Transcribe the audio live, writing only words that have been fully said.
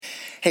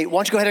Hey, why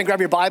don't you go ahead and grab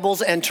your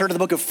Bibles and turn to the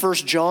book of 1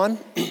 John.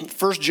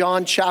 1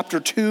 John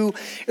chapter 2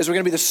 is where we're going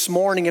to be this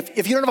morning. If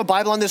you don't have a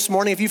Bible on this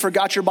morning, if you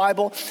forgot your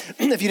Bible,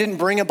 if you didn't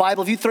bring a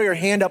Bible, if you throw your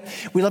hand up,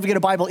 we love to get a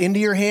Bible into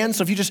your hand.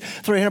 So if you just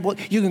throw your hand up,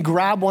 you can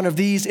grab one of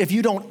these. If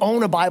you don't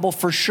own a Bible,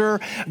 for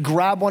sure,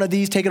 grab one of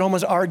these. Take it home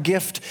as our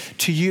gift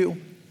to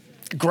you.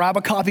 Grab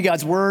a copy of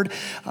God's Word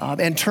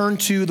and turn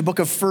to the book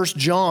of 1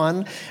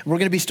 John. We're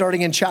going to be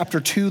starting in chapter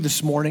 2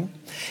 this morning.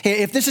 Hey,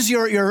 if this is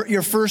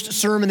your first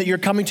sermon that you're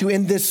coming to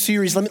in this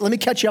series, let me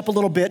catch you up a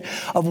little bit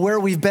of where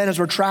we've been as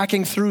we're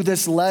tracking through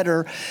this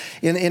letter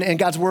in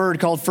God's Word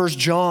called 1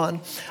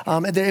 John.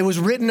 It was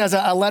written as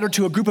a letter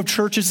to a group of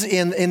churches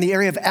in the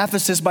area of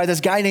Ephesus by this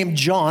guy named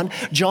John.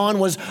 John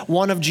was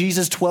one of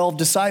Jesus' 12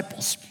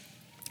 disciples.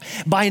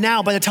 By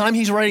now, by the time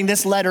he's writing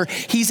this letter,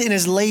 he's in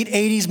his late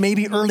 80s,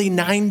 maybe early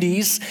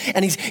 90s,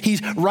 and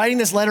he's writing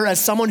this letter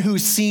as someone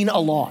who's seen a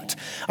lot.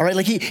 All right,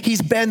 like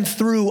he's been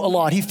through a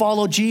lot. He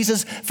followed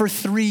Jesus for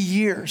 3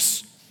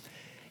 years.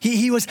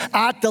 He was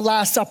at the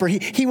Last Supper.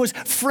 He was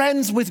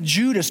friends with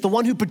Judas, the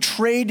one who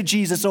betrayed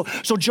Jesus.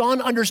 So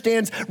John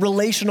understands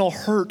relational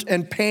hurt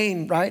and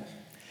pain, right?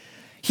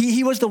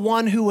 He was the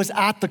one who was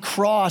at the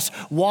cross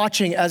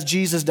watching as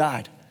Jesus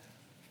died.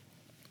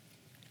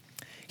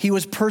 He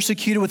was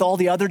persecuted with all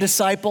the other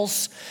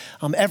disciples.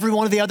 Every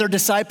one of the other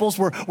disciples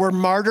were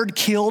martyred,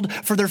 killed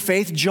for their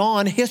faith.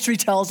 John, history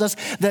tells us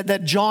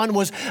that John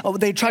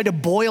they tried to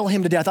boil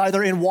him to death,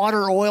 either in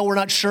water or oil, we're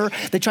not sure.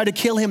 They tried to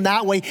kill him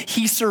that way.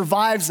 He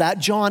survives that.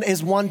 John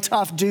is one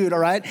tough dude, all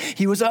right?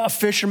 He was a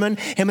fisherman.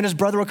 Him and his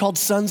brother were called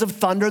sons of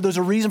thunder. There's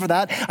a reason for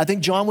that. I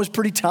think John was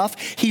pretty tough.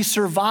 He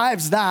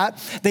survives that.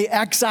 They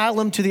exile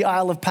him to the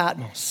Isle of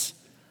Patmos.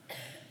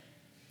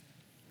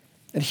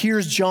 And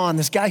here's John,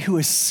 this guy who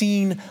has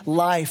seen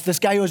life, this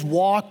guy who has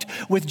walked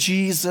with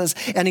Jesus,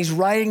 and he's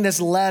writing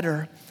this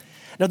letter.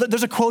 Now,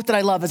 there's a quote that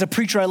I love. As a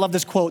preacher, I love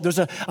this quote. There's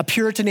a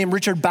Puritan named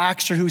Richard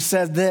Baxter who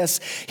said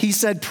this. He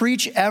said,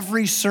 "Preach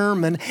every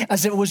sermon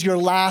as if it was your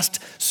last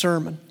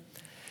sermon.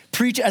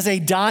 Preach as a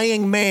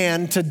dying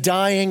man to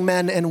dying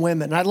men and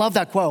women." And I love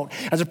that quote.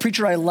 As a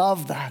preacher, I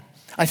love that.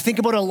 I think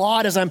about it a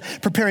lot as I'm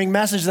preparing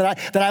messages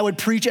that I would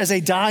preach as a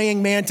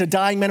dying man to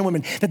dying men and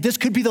women, that this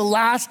could be the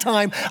last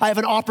time I have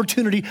an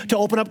opportunity to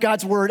open up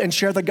God's Word and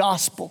share the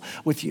gospel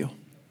with you.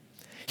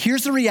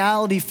 Here's the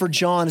reality for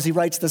John as he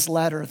writes this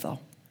letter, though.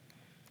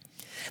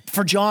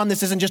 For John,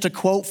 this isn't just a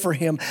quote for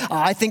him.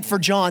 I think for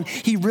John,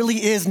 he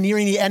really is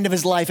nearing the end of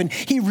his life, and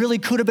he really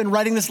could have been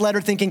writing this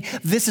letter thinking,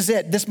 this is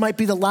it. This might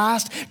be the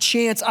last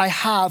chance I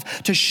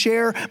have to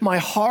share my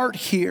heart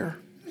here.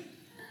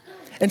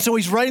 And so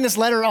he's writing this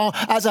letter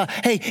as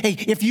hey,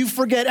 if you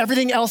forget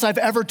everything else I've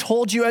ever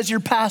told you as your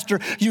pastor,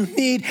 you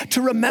need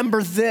to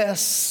remember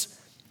this.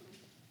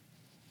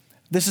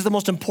 This is the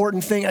most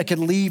important thing I could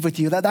leave with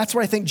you. That's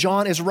where I think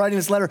John is writing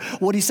this letter,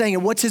 what he's saying,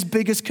 and what's his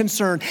biggest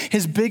concern.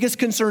 His biggest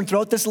concern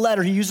throughout this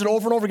letter, he uses it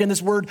over and over again, this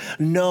word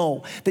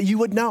know, that you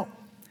would know.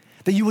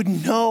 That you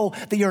would know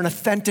that you're an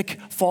authentic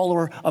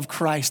follower of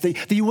Christ.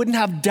 That you wouldn't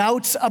have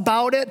doubts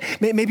about it.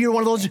 Maybe you're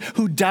one of those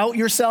who doubt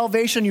your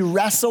salvation. You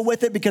wrestle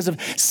with it because of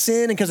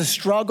sin and because of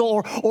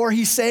struggle. Or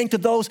he's saying to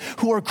those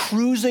who are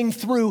cruising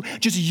through,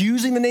 just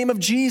using the name of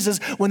Jesus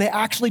when they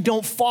actually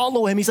don't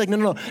follow him. He's like,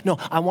 no.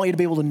 I want you to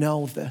be able to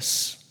know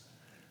this.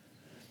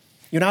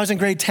 When I was in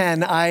grade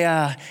 10,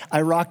 I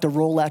rocked a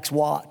Rolex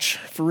watch,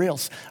 for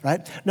reals,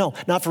 right? No,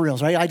 not for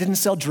reals, right? I didn't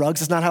sell drugs.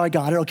 That's not how I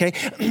got it, okay?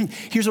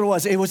 Here's what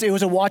it was. It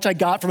was a watch I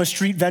got from a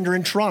street vendor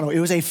in Toronto. It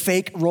was a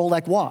fake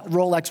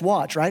Rolex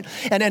watch, right?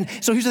 And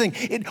so here's the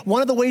thing.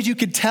 One of the ways you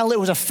could tell it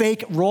was a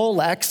fake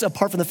Rolex,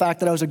 apart from the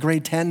fact that I was a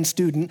grade 10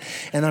 student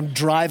and I'm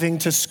driving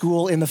to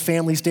school in the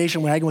family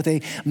station wagon with a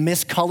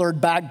miscolored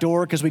back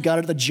door because we got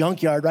it at the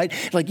junkyard, right?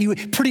 Like,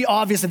 pretty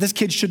obvious that this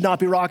kid should not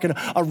be rocking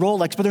a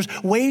Rolex, but there's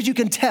ways you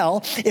can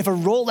tell if a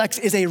Rolex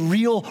is a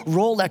real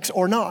Rolex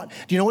or not.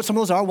 Do you know what some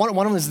of those are? One of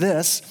them is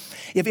this.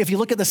 If you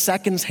look at the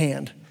seconds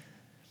hand,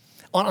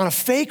 on a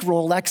fake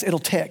Rolex, it'll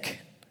tick.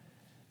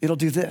 It'll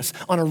do this.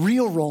 On a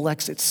real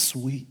Rolex, it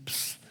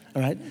sweeps,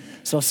 all right?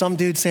 So some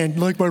dude saying,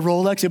 like my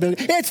Rolex, you'll be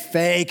like, it's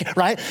fake,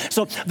 right?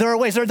 So there are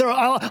ways. There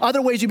are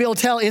other ways you'll be able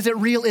to tell, is it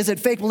real, is it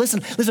fake? Well,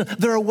 listen,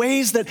 there are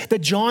ways that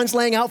John's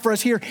laying out for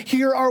us here.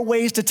 Here are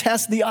ways to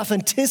test the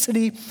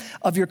authenticity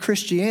of your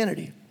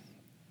Christianity,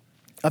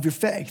 of your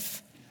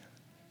faith.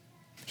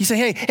 He's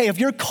saying, hey, if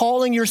you're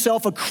calling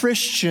yourself a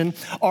Christian,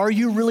 are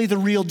you really the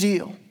real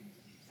deal?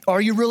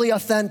 Are you really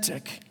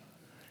authentic?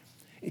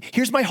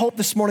 Here's my hope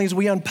this morning as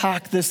we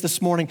unpack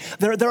this morning.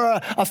 There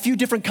are a few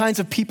different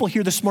kinds of people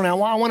here this morning.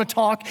 I want to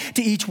talk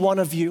to each one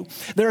of you.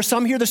 There are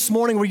some here this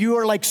morning where you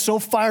are like so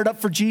fired up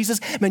for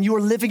Jesus. Man, you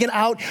are living it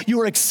out.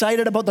 You are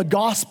excited about the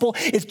gospel.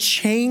 It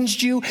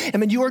changed you. I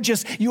mean, you are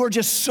just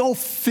so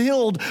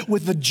filled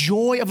with the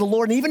joy of the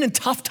Lord. And even in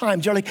tough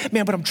times, you're like,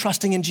 man, but I'm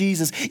trusting in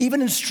Jesus.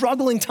 Even in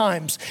struggling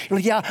times, you're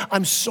like, yeah,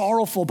 I'm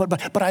sorrowful,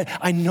 but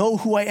I know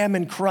who I am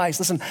in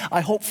Christ. Listen,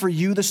 I hope for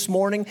you this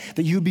morning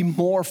that you'd be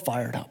more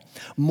fired up,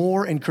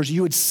 more encouraged.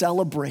 You would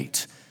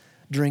celebrate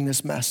during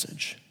this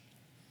message.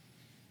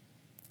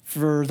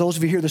 For those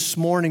of you here this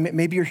morning,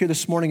 maybe you're here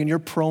this morning and you're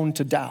prone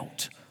to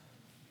doubt.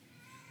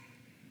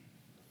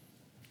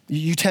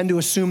 You tend to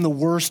assume the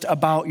worst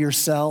about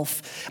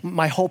yourself.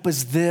 My hope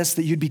is this,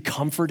 that you'd be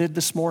comforted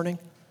this morning,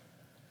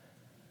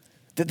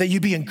 that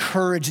you'd be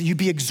encouraged, that you'd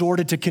be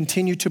exhorted to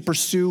continue to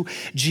pursue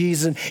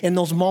Jesus. And in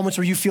those moments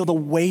where you feel the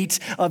weight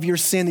of your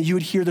sin, that you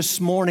would hear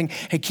this morning,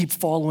 hey, keep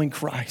following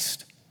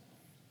Christ.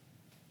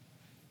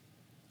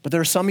 But there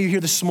are some of you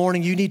here this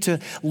morning, you need to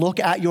look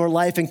at your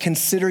life and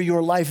consider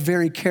your life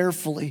very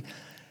carefully.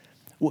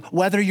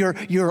 Whether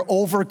you're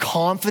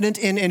overconfident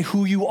in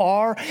who you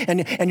are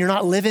and you're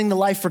not living the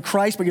life for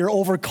Christ, but you're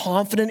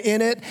overconfident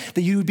in it,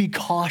 that you would be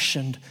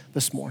cautioned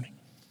this morning.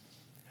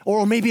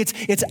 Or maybe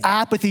it's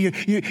apathy.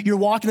 You're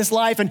walking this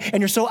life and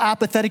you're so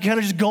apathetic, you're kind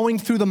of just going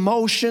through the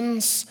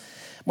motions.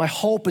 My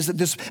hope is that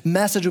this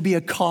message will be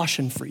a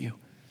caution for you.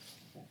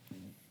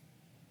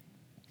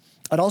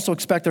 I'd also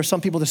expect there are some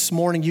people this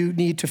morning, you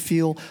need to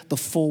feel the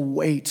full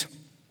weight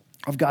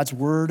of God's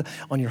word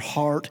on your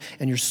heart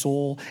and your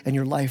soul and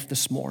your life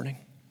this morning,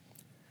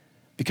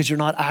 because you're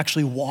not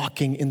actually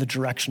walking in the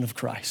direction of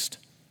Christ.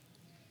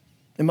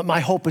 And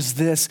my hope is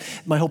this.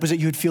 My hope is that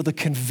you'd feel the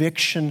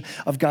conviction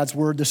of God's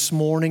word this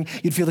morning.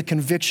 You'd feel the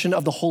conviction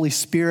of the Holy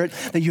Spirit,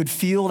 that you'd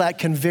feel that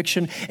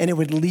conviction and it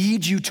would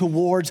lead you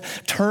towards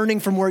turning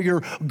from where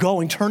you're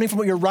going, turning from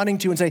what you're running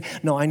to and say,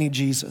 no, I need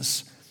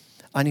Jesus.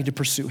 I need to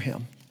pursue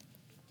him.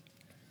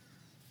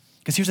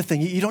 Because here's the thing,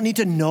 you don't need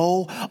to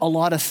know a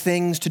lot of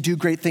things to do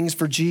great things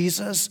for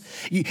Jesus.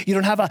 You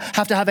don't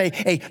have to have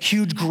a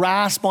huge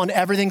grasp on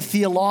everything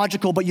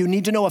theological, but you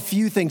need to know a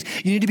few things.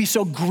 You need to be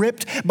so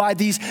gripped by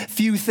these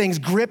few things,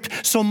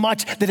 gripped so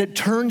much that it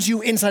turns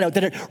you inside out,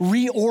 that it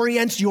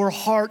reorients your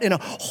heart in a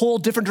whole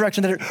different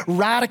direction, that it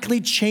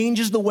radically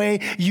changes the way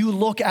you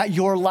look at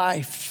your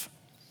life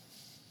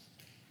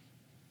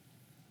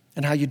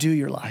and how you do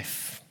your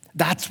life.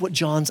 That's what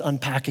John's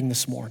unpacking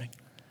this morning.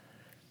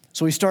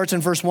 So he starts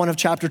in verse 1 of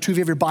chapter 2. If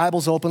you have your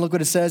Bibles open, look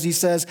what it says. He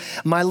says,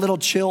 my little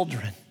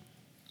children.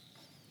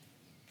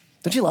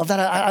 Don't you love that?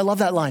 I love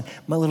that line,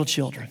 my little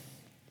children.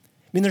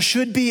 I mean, there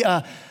should be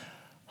a,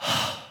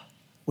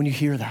 when you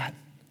hear that.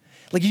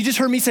 Like you just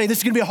heard me say, this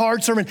is gonna be a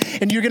hard sermon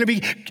and you're gonna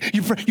be,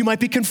 you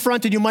might be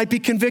confronted, you might be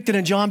convicted.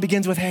 And John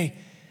begins with, hey,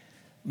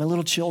 my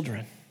little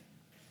children.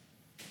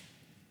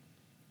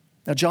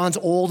 Now, John's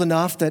old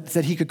enough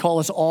that he could call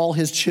us all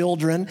his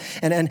children,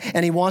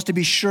 and he wants to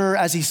be sure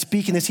as he's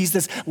speaking this, he's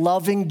this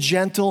loving,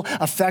 gentle,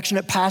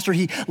 affectionate pastor.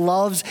 He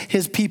loves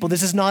his people.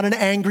 This is not an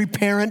angry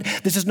parent.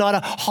 This is not a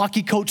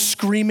hockey coach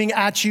screaming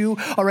at you,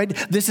 all right?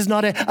 This is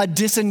not a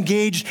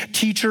disengaged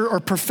teacher or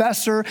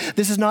professor.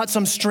 This is not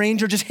some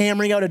stranger just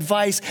hammering out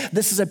advice.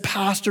 This is a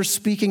pastor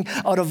speaking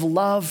out of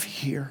love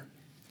here.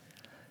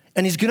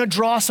 And he's gonna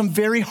draw some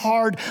very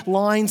hard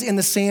lines in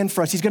the sand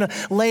for us. He's gonna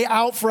lay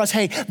out for us,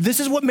 hey,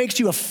 this is what makes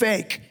you a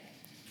fake.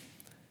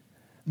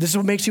 This is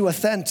what makes you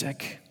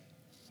authentic.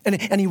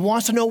 And he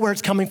wants to know where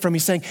it's coming from.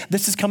 He's saying,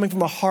 this is coming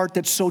from a heart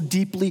that's so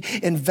deeply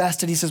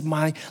invested. He says,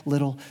 my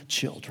little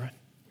children.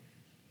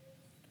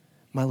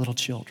 My little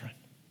children.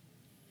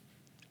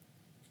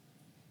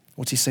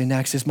 What's he say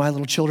next? He says, my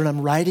little children,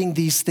 I'm writing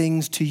these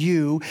things to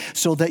you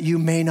so that you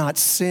may not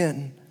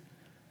sin.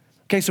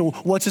 Okay, so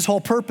what's his whole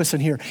purpose in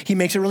here? He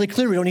makes it really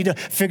clear. We don't need to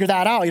figure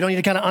that out. You don't need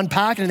to kind of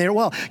unpack it in there.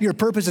 Well, your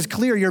purpose is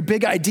clear. Your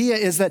big idea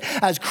is that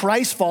as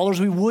Christ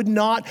followers, we would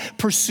not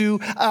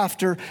pursue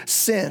after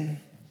sin.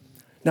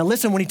 Now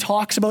listen, when he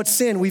talks about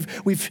sin,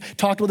 we've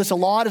talked about this a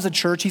lot as a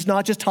church. He's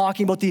not just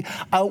talking about the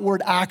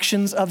outward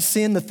actions of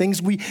sin, the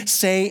things we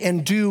say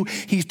and do.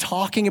 He's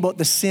talking about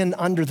the sin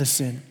under the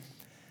sin,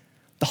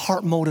 the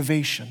heart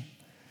motivation,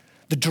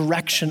 the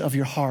direction of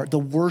your heart, the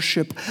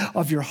worship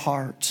of your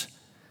heart,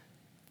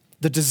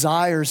 the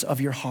desires of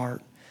your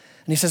heart.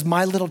 And he says,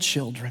 my little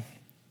children,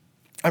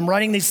 I'm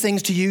writing these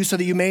things to you so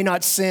that you may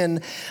not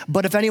sin.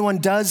 But if anyone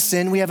does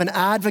sin, we have an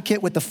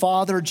advocate with the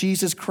Father,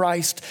 Jesus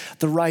Christ,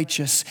 the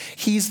righteous.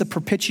 He's the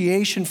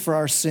propitiation for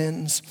our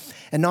sins,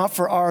 and not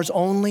for ours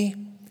only,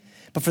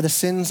 but for the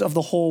sins of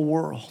the whole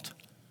world.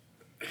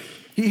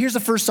 Here's the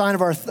first sign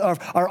of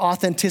our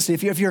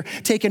authenticity. If you're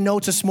taking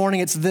notes this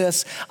morning, it's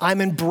this: I'm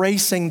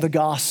embracing the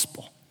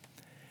gospel.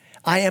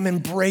 I am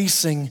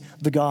embracing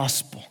the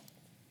gospel.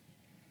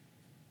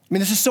 I mean,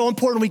 this is so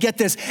important we get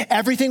this.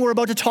 Everything we're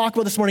about to talk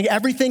about this morning,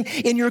 everything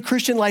in your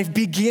Christian life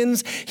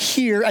begins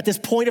here at this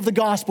point of the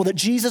gospel, that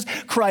Jesus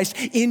Christ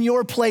in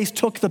your place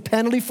took the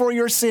penalty for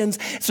your sins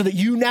so that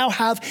you now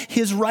have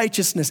his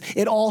righteousness.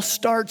 It all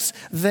starts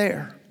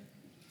there.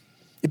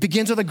 It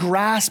begins with a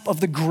grasp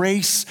of the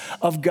grace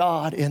of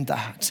God in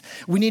that.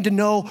 We need to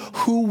know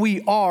who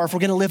we are if we're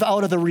gonna live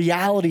out of the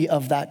reality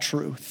of that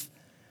truth.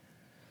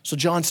 So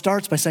John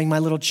starts by saying, my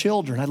little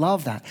children. I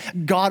love that.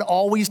 God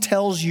always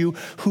tells you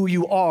who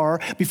you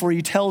are before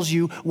he tells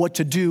you what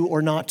to do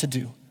or not to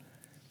do.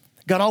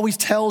 God always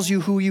tells you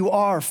who you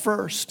are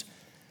first.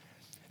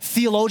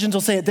 Theologians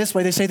will say it this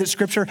way. They say that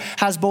Scripture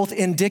has both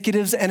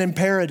indicatives and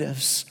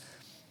imperatives.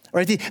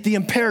 Right? The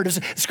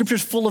imperatives,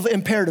 Scripture's full of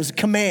imperatives,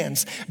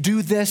 commands.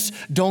 Do this,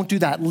 don't do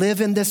that.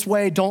 Live in this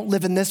way, don't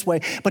live in this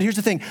way. But here's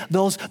the thing,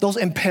 those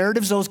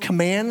imperatives, those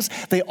commands,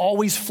 they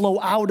always flow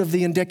out of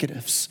the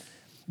indicatives,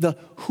 the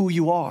who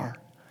you are,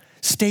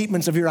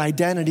 statements of your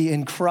identity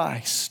in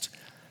Christ.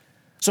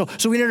 So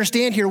we need to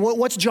understand here,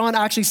 what's John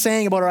actually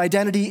saying about our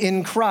identity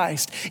in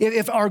Christ?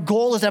 If our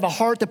goal is to have a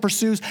heart that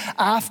pursues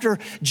after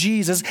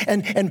Jesus,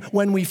 and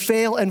when we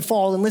fail and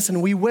fall, and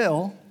listen, we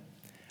will,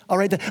 all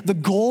right, the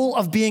goal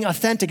of being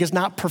authentic is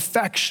not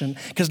perfection,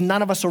 because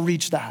none of us will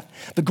reach that.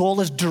 The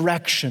goal is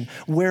direction.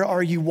 Where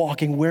are you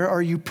walking? Where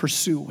are you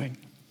pursuing?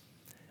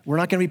 We're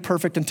not going to be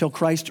perfect until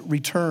Christ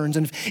returns.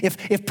 And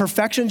if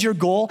perfection's your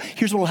goal,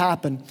 here's what will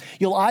happen.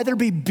 You'll either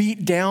be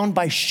beat down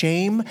by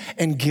shame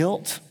and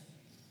guilt,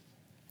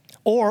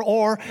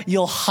 or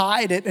you'll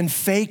hide it and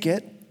fake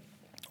it,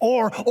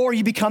 or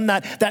you become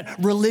that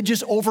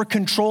religious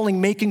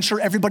over-controlling, making sure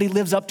everybody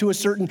lives up to a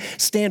certain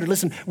standard.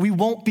 Listen, we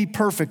won't be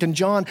perfect. And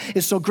John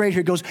is so great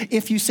here. He goes,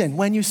 if you sin,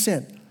 when you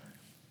sin,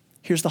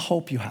 here's the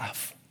hope you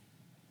have.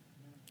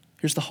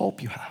 Here's the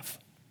hope you have.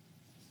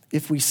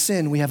 If we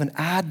sin, we have an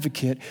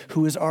advocate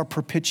who is our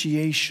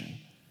propitiation.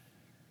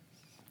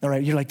 All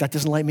right, you're like, that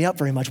doesn't light me up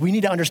very much. We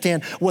need to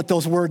understand what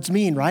those words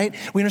mean, right?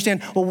 We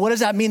understand, well, what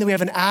does that mean that we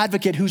have an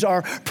advocate who's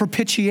our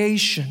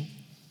propitiation?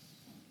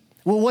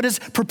 Well, what does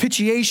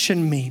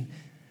propitiation mean?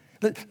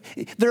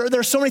 There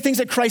are so many things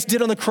that Christ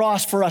did on the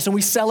cross for us, and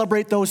we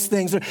celebrate those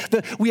things.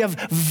 We have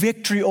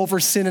victory over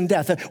sin and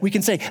death. We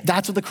can say,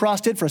 that's what the cross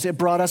did for us. It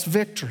brought us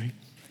victory.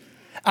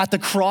 At the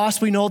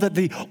cross, we know that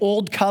the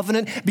old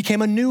covenant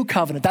became a new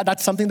covenant.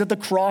 That's something that the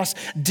cross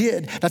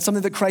did. That's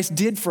something that Christ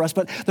did for us.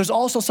 But there's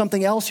also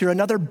something else here,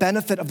 another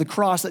benefit of the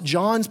cross that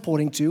John's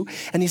pointing to,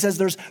 and he says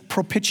there's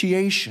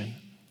propitiation.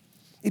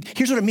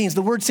 Here's what it means.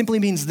 The word simply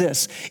means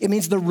this. It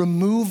means the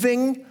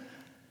removing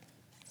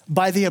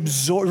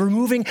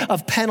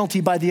of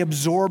penalty by the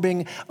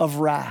absorbing of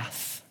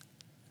wrath.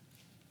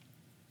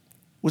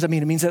 What does that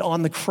mean? It means that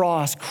on the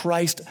cross,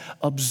 Christ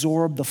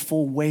absorbed the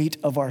full weight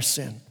of our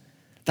sin.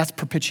 That's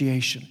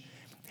propitiation.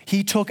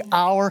 He took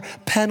our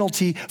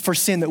penalty for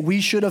sin that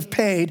we should have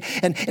paid,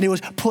 and it was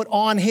put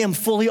on him,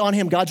 fully on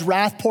him. God's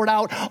wrath poured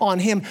out on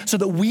him so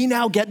that we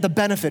now get the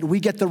benefit. We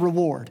get the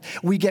reward.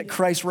 We get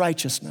Christ's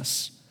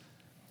righteousness.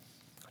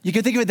 You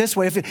can think of it this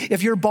way.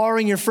 If you're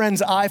borrowing your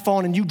friend's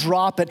iPhone and you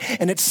drop it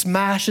and it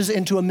smashes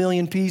into a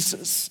million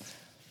pieces,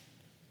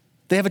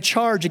 they have a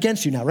charge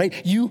against you now,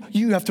 right? You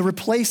have to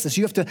replace this.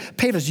 You have to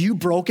pay this. You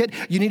broke it.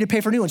 You need to pay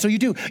for a new one. So you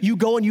do. You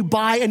go and you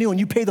buy a new one.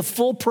 You pay the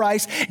full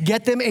price,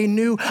 get them a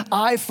new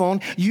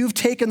iPhone. You've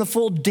taken the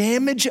full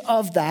damage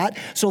of that,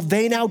 so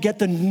they now get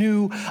the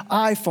new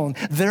iPhone.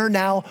 They're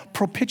now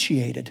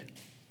propitiated.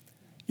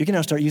 You can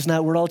now start using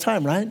that word all the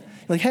time, right?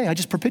 You're like, hey, I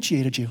just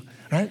propitiated you,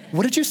 right?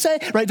 What did you say,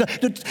 right? You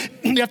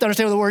have to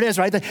understand what the word is,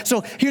 right?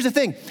 So here's the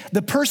thing.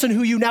 The person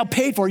who you now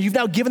paid for, you've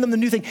now given them the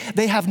new thing.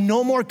 They have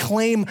no more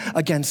claim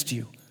against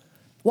you.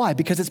 Why?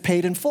 Because it's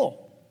paid in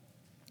full.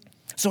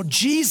 So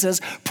Jesus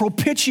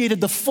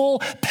propitiated the full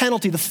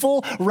penalty, the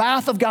full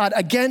wrath of God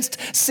against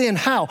sin.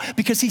 How?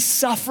 Because he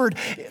suffered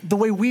the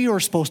way we were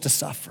supposed to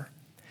suffer.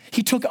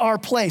 He took our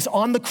place.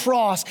 On the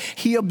cross,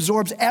 he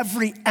absorbs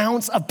every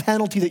ounce of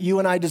penalty that you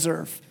and I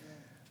deserve.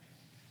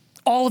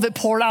 All of it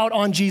poured out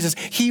on Jesus.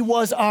 He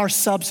was our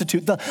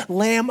substitute, the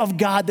Lamb of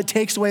God that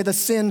takes away the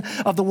sin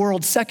of the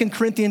world. 2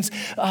 Corinthians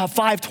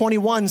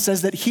 5:21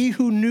 says that he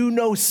who knew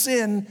no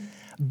sin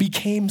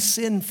became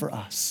sin for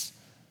us,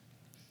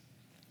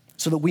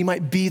 so that we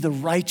might be the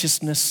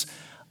righteousness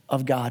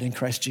of God in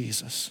Christ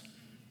Jesus.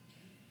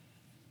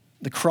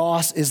 The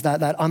cross is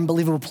that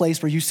unbelievable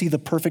place where you see the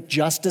perfect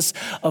justice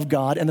of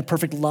God and the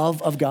perfect love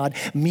of God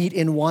meet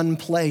in one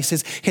place.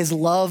 His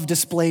love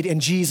displayed in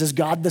Jesus,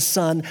 God the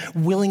Son,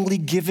 willingly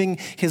giving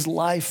his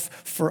life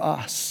for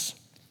us.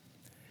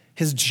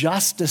 His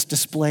justice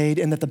displayed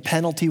in that the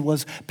penalty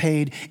was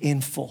paid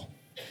in full.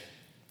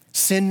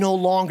 Sin no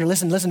longer,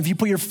 listen, if you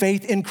put your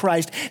faith in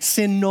Christ,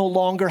 sin no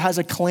longer has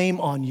a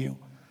claim on you.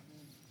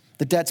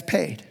 The debt's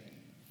paid.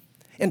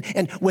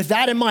 And with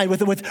that in mind,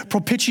 with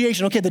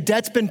propitiation, okay, the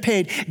debt's been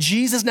paid.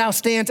 Jesus now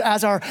stands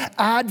as our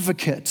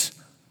advocate.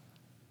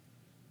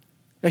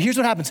 Now here's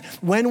what happens.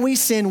 When we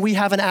sin, we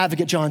have an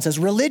advocate, John says.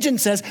 Religion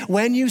says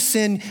when you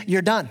sin,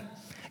 you're done.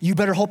 You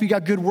better hope you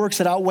got good works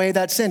that outweigh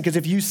that sin, because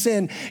if you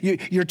sin,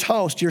 you're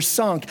toast, you're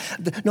sunk.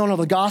 No,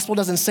 the gospel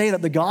doesn't say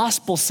that. The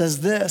gospel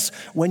says this: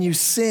 when you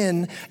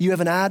sin, you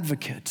have an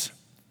advocate.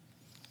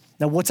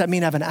 Now what's that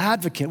mean, have an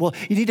advocate? Well,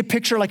 you need to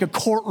picture like a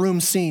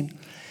courtroom scene.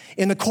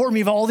 In the courtroom,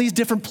 you have all these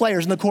different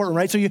players in the courtroom,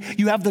 right? So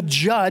you have the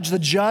judge. The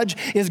judge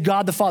is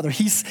God the Father.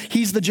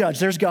 He's the judge.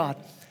 There's God.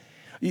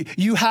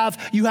 You have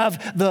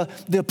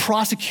the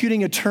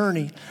prosecuting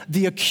attorney,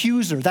 the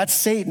accuser. That's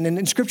Satan. And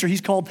in Scripture,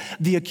 he's called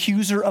the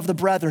accuser of the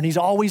brethren. He's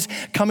always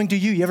coming to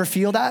you. You ever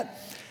feel that?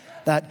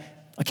 That,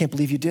 I can't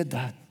believe you did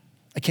that.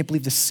 I can't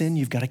believe the sin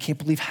you've got. I can't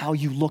believe how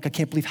you look. I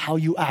can't believe how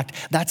you act.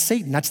 That's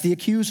Satan. That's the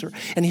accuser.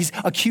 And he's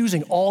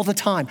accusing all the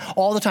time,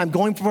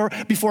 going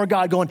before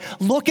God, going,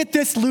 look at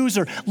this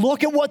loser.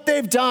 Look at what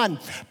they've done.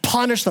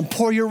 punish them,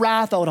 pour your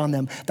wrath out on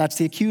them. That's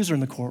the accuser in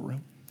the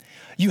courtroom.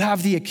 You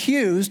have the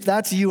accused,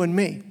 that's you and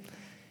me.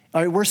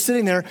 All right, we're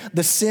sitting there,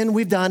 the sin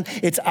we've done,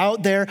 it's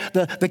out there,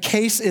 the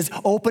case is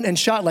open and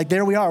shut, like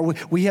there we are,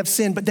 we have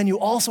sinned, but then you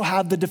also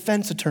have the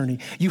defense attorney.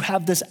 You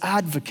have this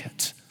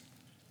advocate,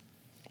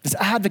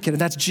 and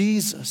that's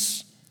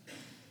Jesus.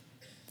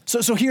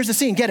 So here's the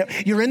scene, get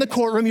it. You're in the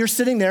courtroom, you're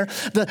sitting there,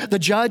 the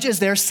judge is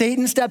there,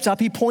 Satan steps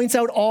up, he points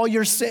out all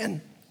your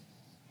sin.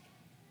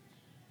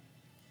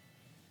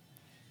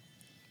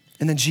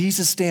 And then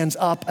Jesus stands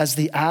up as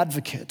the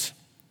advocate.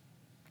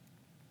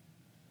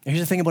 And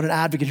here's the thing about an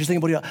advocate, here's the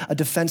thing about a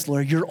defense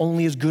lawyer, you're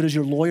only as good as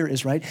your lawyer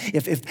is, right?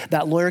 If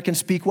that lawyer can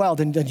speak well,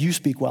 then you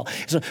speak well.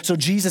 So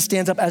Jesus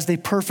stands up as the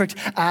perfect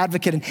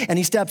advocate and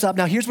he steps up.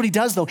 Now here's what he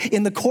does though,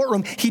 in the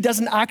courtroom, he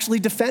doesn't actually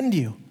defend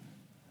you.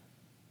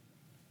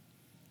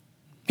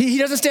 He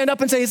doesn't stand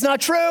up and say, it's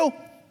not true.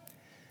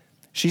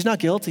 She's not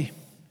guilty.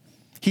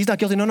 He's not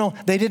guilty. No,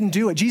 they didn't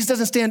do it. Jesus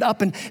doesn't stand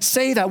up and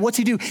say that. What's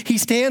he do? He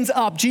stands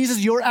up. Jesus,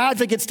 your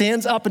advocate,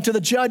 stands up and to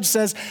the judge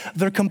says,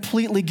 they're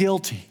completely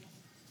guilty.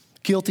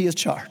 Guilty as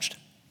charged.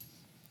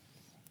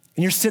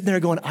 And you're sitting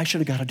there going, I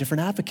should have got a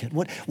different advocate.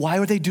 Why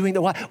were they doing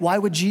that? Why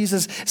would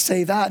Jesus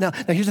say that? Now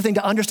here's the thing,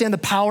 to understand the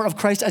power of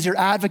Christ as your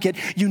advocate,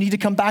 you need to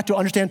come back to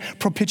understand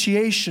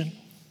propitiation.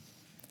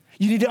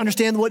 You need to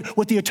understand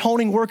what the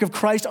atoning work of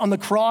Christ on the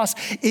cross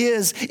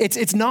is.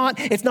 It's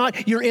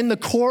not you're in the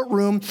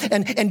courtroom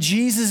and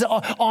Jesus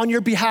on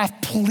your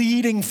behalf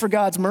pleading for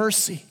God's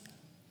mercy.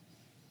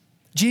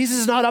 Jesus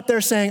is not up there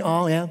saying,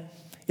 oh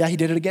yeah, he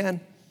did it again.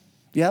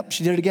 Yep,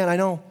 she did it again, I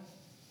know.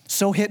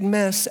 So hit and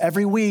miss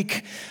every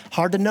week.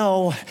 Hard to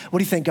know. What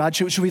do you think, God?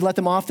 Should we let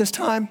them off this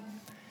time?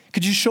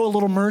 Could you show a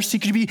little mercy?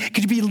 Could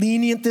you be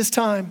lenient this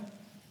time?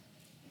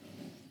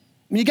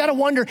 I mean, you got to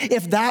wonder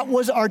if that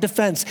was our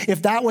defense,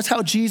 if that was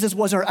how Jesus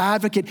was our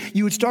advocate,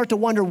 you would start to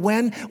wonder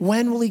when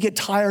will he get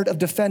tired of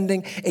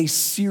defending a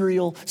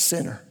serial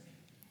sinner?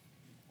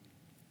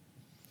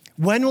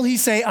 When will he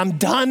say, I'm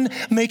done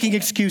making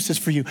excuses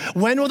for you?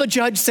 When will the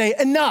judge say,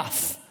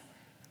 enough?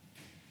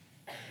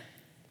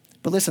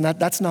 But listen,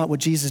 that's not what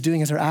Jesus is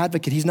doing as our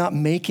advocate. He's not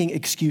making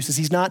excuses.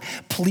 He's not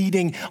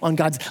pleading on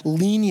God's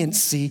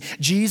leniency.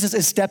 Jesus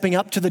is stepping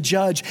up to the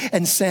judge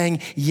and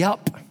saying,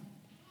 yep,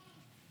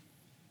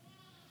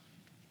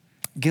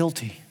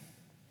 guilty.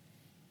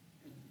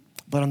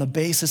 But on the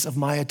basis of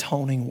my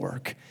atoning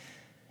work,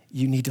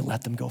 you need to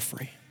let them go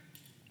free.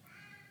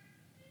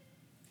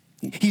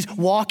 He's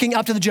walking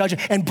up to the judge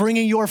and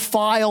bringing your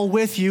file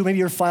with you, maybe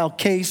your file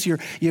case,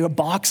 your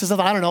boxes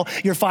of, I don't know,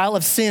 your file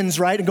of sins,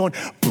 right? And going,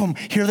 boom,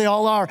 here they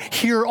all are.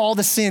 Here are all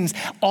the sins.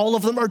 All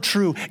of them are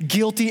true,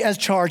 guilty as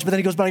charged. But then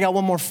he goes, but I got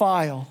one more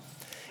file.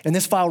 And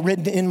this file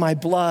written in my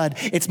blood,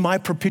 it's my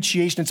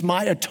propitiation, it's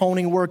my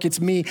atoning work, it's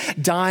me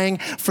dying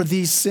for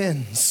these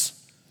sins.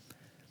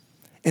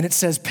 And it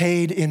says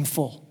paid in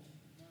full.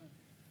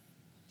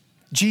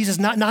 Jesus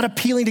not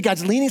appealing to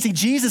God's leniency.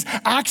 Jesus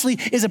actually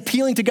is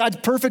appealing to God's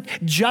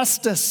perfect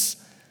justice.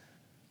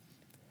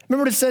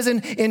 Remember what it says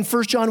in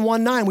 1 John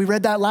 1:9. We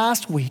read that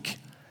last week.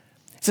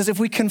 It says, if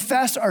we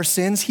confess our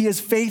sins, he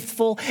is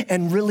faithful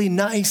and really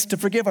nice to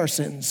forgive our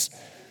sins.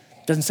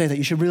 It doesn't say that.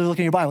 You should really look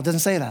in your Bible. It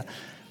doesn't say that.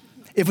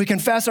 If we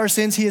confess our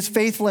sins, he is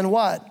faithful and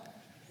what?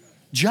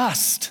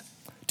 Just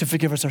to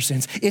forgive us our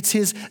sins. It's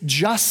his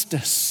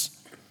justice.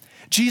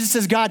 Jesus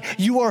says, God,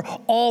 you are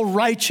all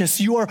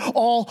righteous. You are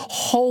all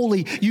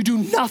holy. You do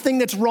nothing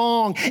that's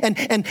wrong.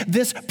 And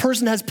this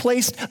person has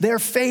placed their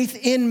faith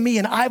in me,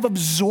 and I've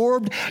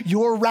absorbed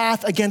your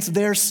wrath against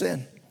their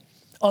sin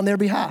on their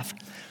behalf.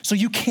 So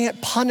you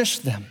can't punish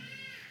them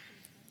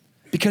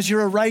because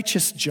you're a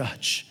righteous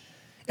judge.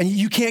 And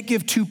you can't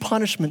give two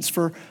punishments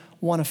for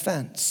one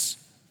offense.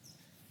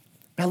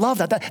 I love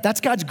that.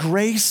 That's God's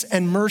grace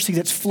and mercy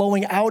that's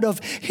flowing out of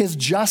his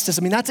justice.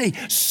 I mean, that's a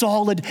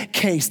solid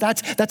case.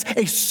 That's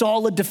a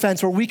solid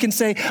defense where we can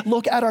say,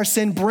 look at our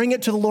sin, bring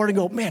it to the Lord and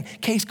go, man,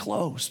 case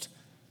closed.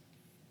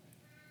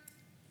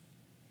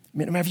 I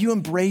mean, have you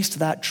embraced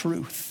that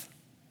truth?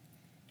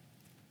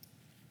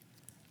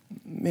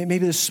 Maybe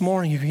this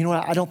morning, you know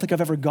what, I don't think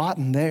I've ever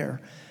gotten there.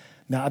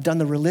 Now, I've done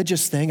the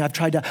religious thing. I've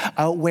tried to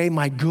outweigh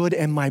my good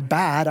and my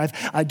bad.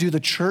 I do the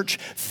church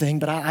thing,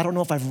 but I don't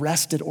know if I've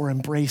rested or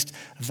embraced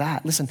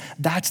that. Listen,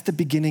 that's the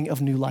beginning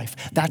of new life.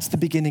 That's the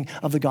beginning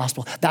of the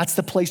gospel. That's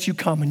the place you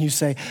come and you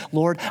say,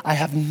 Lord, I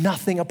have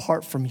nothing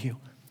apart from you.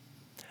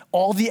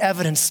 All the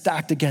evidence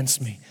stacked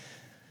against me.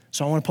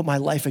 So I want to put my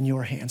life in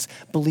your hands.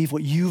 Believe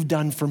what you've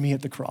done for me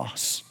at the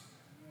cross.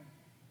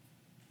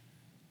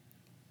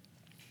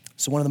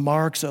 So one of the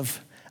marks of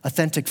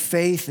authentic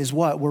faith is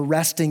what? We're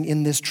resting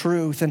in this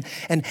truth.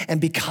 And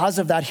because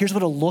of that, here's what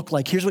it'll look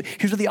like. Here's what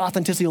the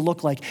authenticity will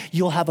look like.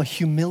 You'll have a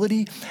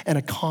humility and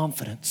a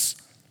confidence.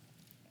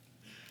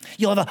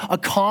 You'll have a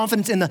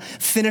confidence in the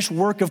finished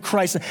work of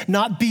Christ,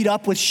 not beat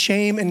up with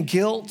shame and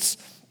guilt.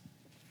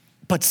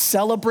 but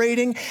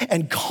celebrating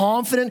and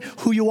confident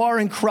who you are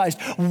in Christ,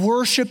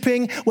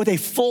 worshiping with a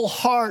full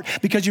heart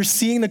because you're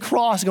seeing the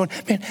cross and going,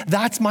 man,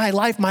 that's my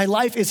life. My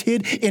life is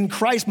hid in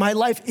Christ. My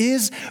life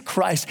is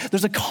Christ.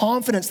 There's a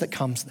confidence that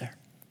comes there.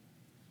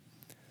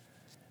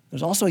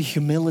 There's also a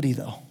humility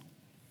though.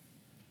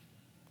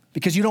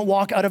 Because you don't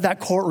walk out of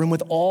that courtroom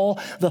with all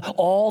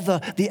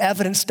the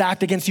evidence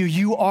stacked against you.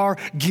 You are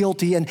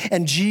guilty.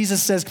 And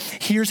Jesus says,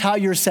 here's how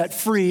you're set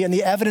free. And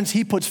the evidence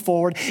he puts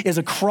forward is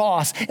a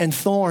cross and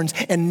thorns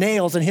and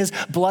nails and his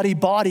bloody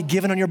body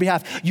given on your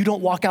behalf. You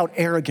don't walk out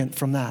arrogant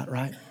from that,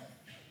 right?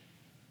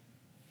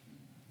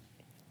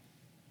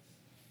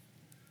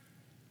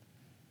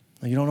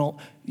 You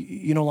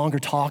no longer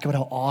talk about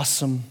how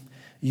awesome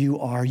you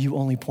are. You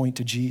only point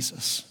to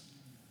Jesus.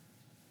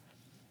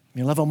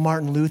 I love how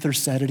Martin Luther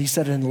said it. He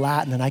said it in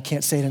Latin, and I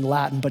can't say it in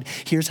Latin, but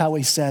here's how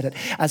he said it.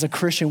 As a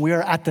Christian, we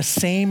are at the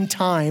same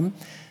time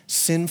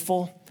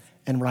sinful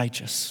and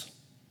righteous.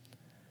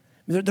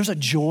 There's a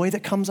joy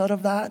that comes out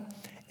of that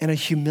and a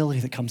humility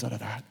that comes out of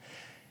that.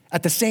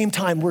 At the same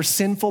time, we're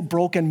sinful,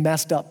 broken,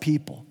 messed up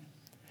people.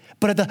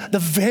 But at the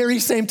very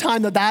same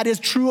time that is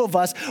true of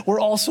us, we're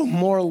also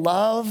more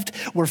loved,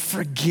 we're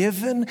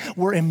forgiven,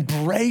 we're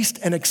embraced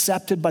and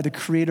accepted by the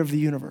creator of the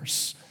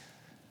universe.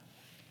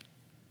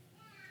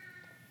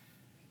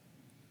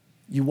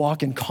 You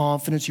walk in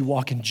confidence, you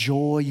walk in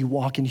joy, you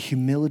walk in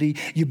humility.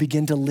 You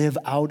begin to live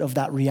out of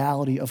that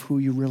reality of who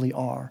you really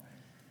are.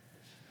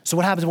 So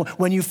what happens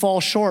when you fall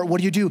short?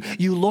 What do?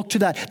 You look to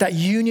that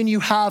union you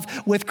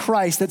have with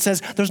Christ that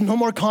says there's no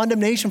more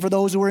condemnation for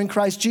those who are in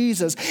Christ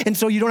Jesus. And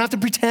so you don't have to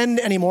pretend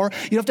anymore.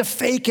 You don't have to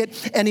fake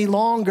it any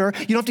longer.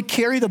 You don't have to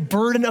carry the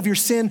burden of your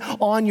sin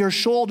on your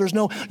shoulders.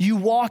 No, you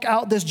walk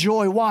out this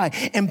joy. Why?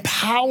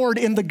 Empowered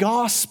in the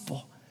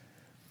gospel.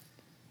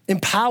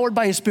 Empowered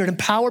by his spirit,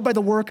 empowered by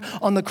the work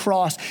on the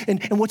cross.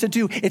 And what's it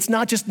do? It's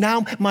not just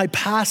now my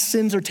past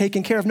sins are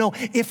taken care of. No,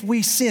 if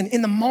we sin,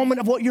 in the moment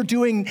of what you're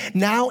doing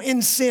now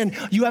in sin,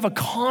 you have a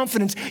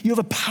confidence, you have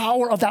a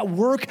power of that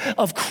work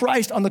of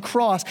Christ on the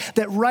cross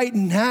that right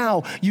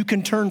now you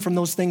can turn from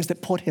those things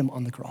that put him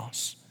on the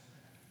cross.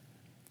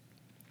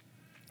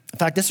 In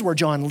fact, this is where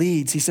John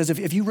leads. He says,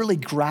 if you really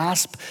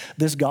grasp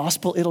this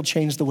gospel, it'll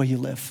change the way you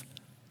live.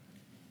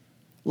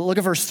 Well, look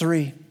at verse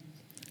 3.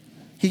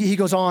 He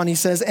goes on, he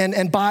says,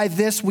 and by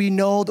this we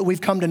know that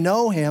we've come to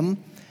know him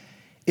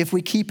if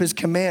we keep his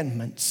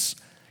commandments.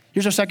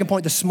 Here's our second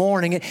point this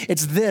morning.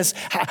 It's this.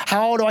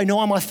 How do I know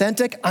I'm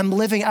authentic? I'm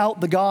living out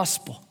the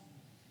gospel.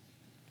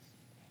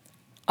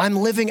 I'm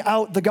living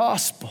out the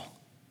gospel.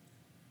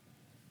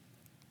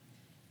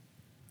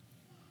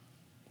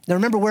 Now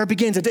remember where it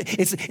begins.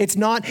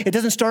 It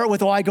doesn't start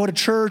with, I go to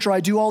church or I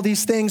do all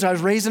these things. Or I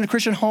was raised in a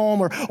Christian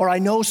home or I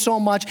know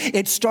so much.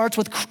 It starts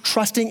with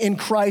trusting in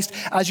Christ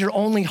as your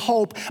only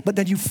hope, but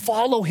then you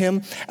follow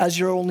him as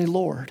your only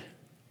Lord.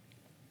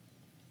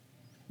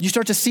 You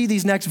start to see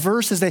these next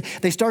verses.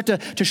 They start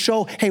to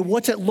show, hey,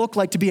 what's it look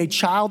like to be a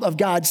child of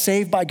God,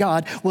 saved by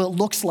God? Well, it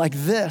looks like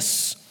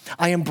this.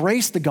 I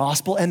embrace the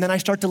gospel and then I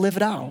start to live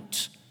it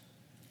out.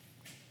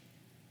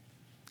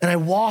 And I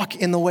walk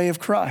in the way of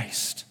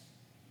Christ.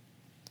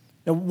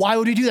 Now, why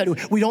would we do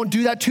that? We don't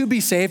do that to be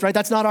saved, right?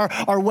 That's not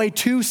our way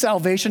to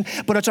salvation,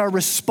 but it's our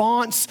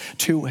response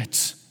to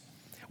it.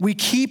 We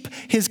keep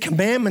his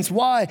commandments.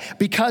 Why?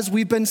 Because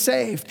we've been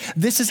saved.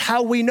 This is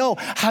how we know.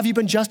 Have you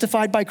been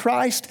justified by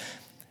Christ?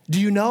 Do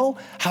you know?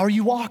 How are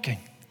you walking?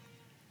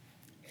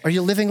 Are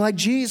you living like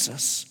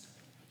Jesus?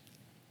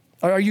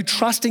 Or are you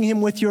trusting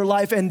him with your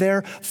life and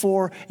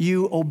therefore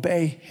you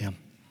obey him?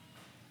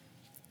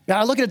 Now,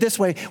 I look at it this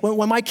way.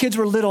 When my kids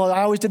were little,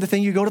 I always did the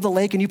thing, you go to the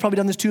lake, and you've probably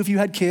done this too if you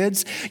had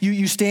kids.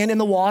 You stand in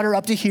the water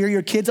up to here,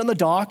 your kid's on the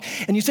dock,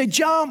 and you say,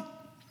 jump.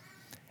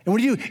 And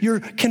what do? You're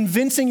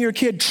convincing your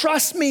kid,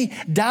 trust me,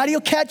 daddy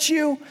will catch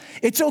you.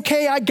 It's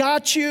okay, I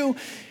got you.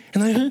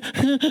 And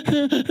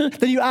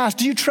then you ask,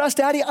 do you trust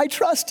daddy? I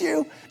trust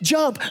you.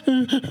 Jump.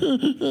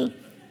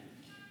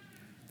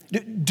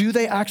 Do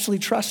they actually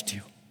trust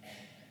you?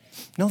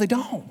 No, they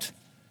don't.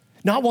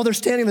 Not while they're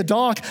standing in the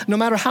dock, no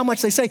matter how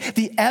much they say.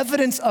 The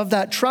evidence of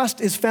that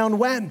trust is found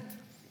when?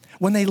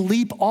 When they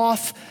leap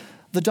off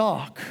the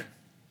dock.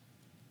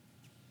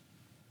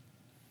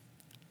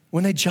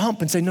 When they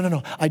jump and say,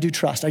 no, I do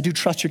trust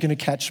you're gonna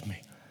catch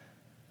me.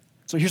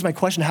 So here's my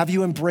question. Have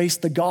you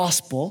embraced the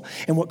gospel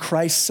and what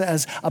Christ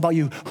says about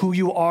you, who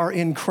you are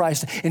in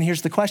Christ? And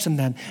here's the question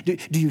then.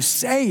 Do you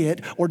say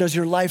it or does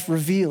your life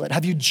reveal it?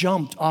 Have you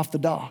jumped off the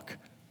dock?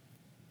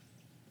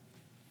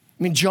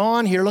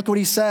 John here, look what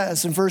he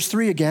says in verse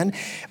 3 again.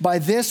 By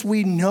this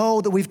we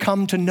know that we've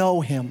come to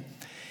know him.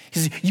 He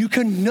says, you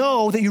can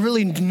know that you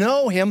really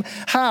know him.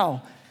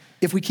 How?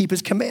 If we keep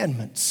his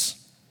commandments.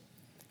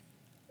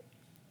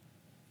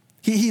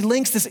 He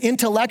links this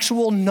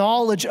intellectual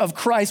knowledge of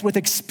Christ with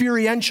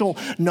experiential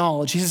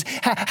knowledge. He says,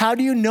 how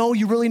do you know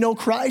you really know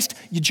Christ?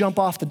 You jump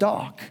off the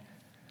dock.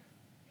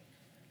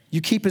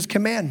 You keep his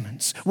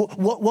commandments.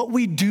 What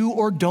we do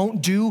or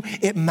don't do,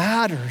 it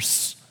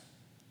matters.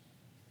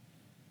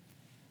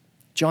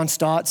 John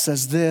Stott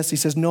says this. He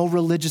says, no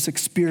religious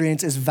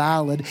experience is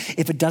valid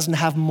if it doesn't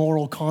have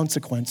moral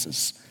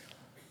consequences.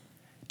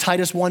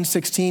 Titus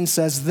 1:16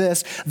 says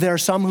this, there are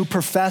some who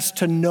profess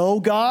to know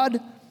God,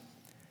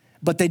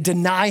 but they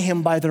deny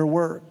him by their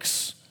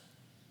works.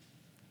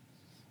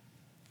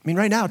 I mean,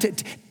 right now,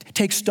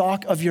 take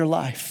stock of your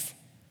life.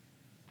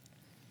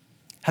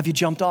 Have you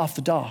jumped off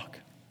the dock?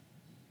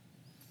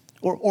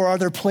 Or are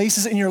there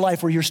places in your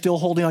life where you're still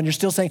holding on? You're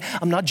still saying,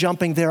 I'm not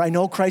jumping there. I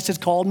know Christ has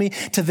called me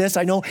to this.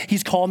 I know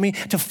he's called me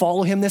to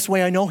follow him this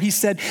way. I know he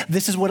said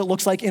this is what it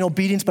looks like in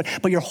obedience,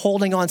 but you're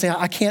holding on saying,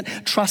 I can't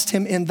trust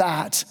him in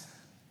that.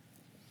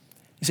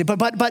 You say,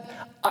 but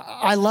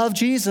I love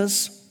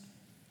Jesus.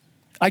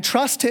 I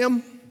trust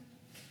him.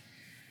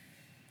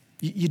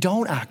 You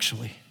don't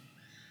actually.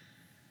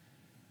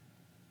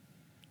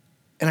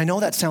 And I know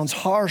that sounds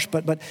harsh,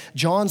 but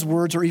John's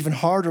words are even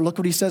harder. Look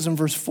what he says in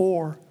verse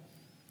 4.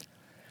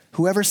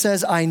 Whoever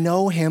says, I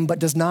know him, but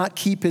does not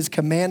keep his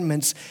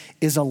commandments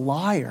is a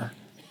liar,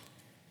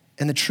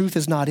 and the truth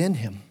is not in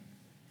him.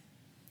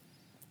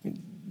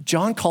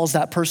 John calls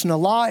that person a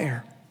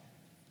liar.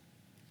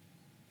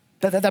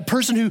 That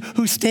person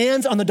who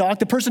stands on the dock,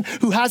 the person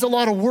who has a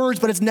lot of words,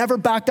 but it's never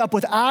backed up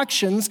with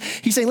actions,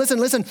 he's saying,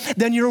 listen,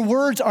 then your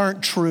words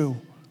aren't true.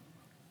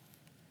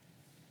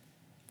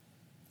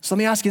 So let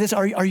me ask you this,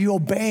 are you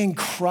obeying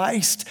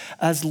Christ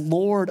as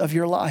Lord of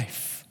your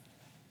life?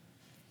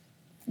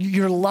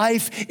 Your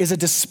life is a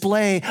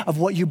display of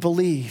what you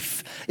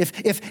believe.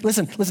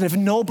 Listen, if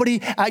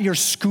nobody at your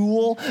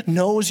school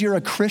knows you're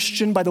a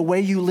Christian by the way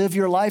you live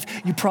your life,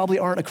 you probably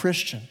aren't a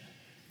Christian.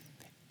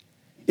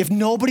 If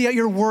nobody at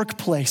your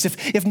workplace,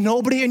 if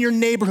nobody in your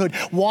neighborhood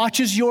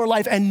watches your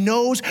life and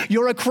knows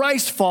you're a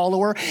Christ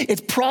follower,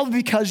 it's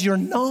probably because you're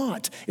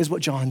not, is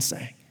what John's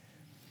saying.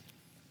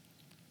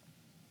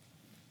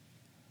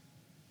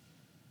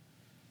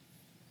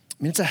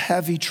 I mean, it's a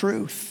heavy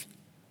truth,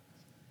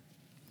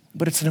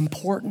 but it's an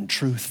important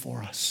truth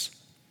for us.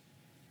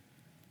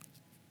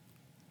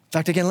 In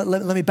fact, again,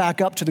 let me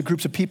back up to the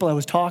groups of people I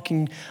was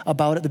talking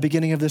about at the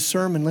beginning of this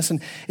sermon.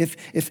 Listen, if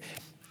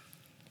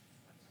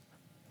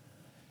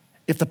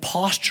the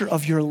posture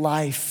of your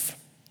life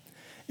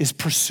is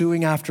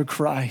pursuing after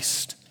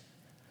Christ,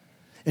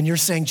 and you're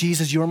saying,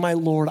 Jesus, you're my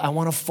Lord. I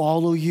want to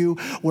follow you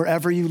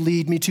wherever you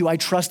lead me to. I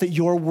trust that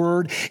your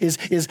word is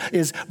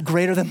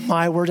greater than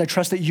my word. I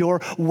trust that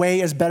your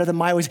way is better than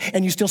my ways.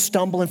 And you still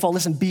stumble and fall.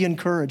 Listen, be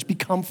encouraged. Be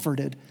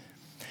comforted.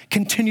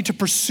 Continue to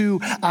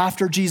pursue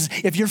after Jesus.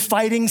 If you're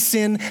fighting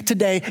sin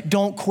today,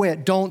 don't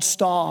quit. Don't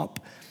stop.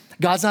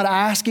 God's not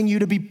asking you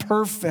to be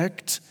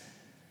perfect,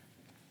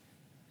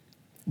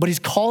 but he's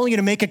calling you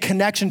to make a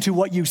connection to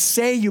what you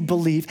say you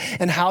believe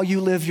and how you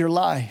live your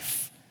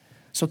life.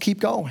 So keep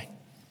going.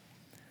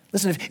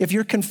 Listen, if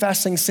you're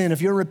confessing sin,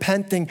 if you're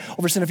repenting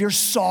over sin, if you're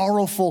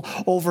sorrowful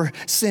over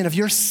sin, if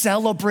you're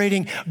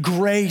celebrating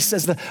grace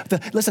as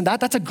listen,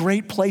 that's a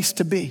great place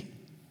to be.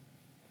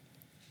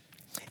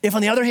 If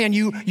on the other hand,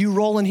 you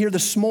roll in here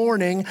this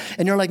morning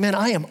and you're like, man,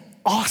 I am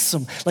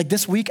awesome. Like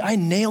this week, I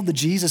nailed the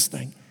Jesus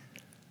thing.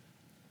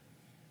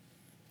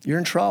 You're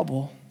in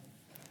trouble.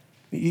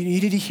 You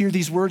need to hear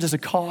these words as a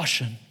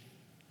caution.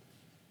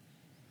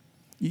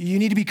 You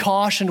need to be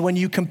cautioned when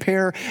you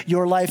compare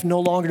your life no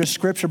longer to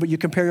Scripture, but you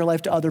compare your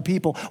life to other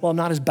people. Well, I'm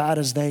not as bad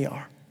as they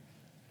are.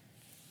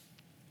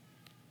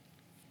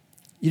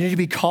 You need to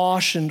be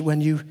cautioned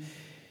when you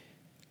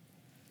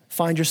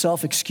find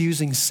yourself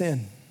excusing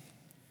sin.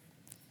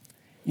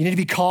 You need to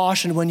be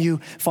cautioned when you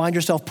find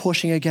yourself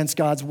pushing against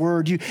God's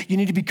word. You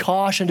need to be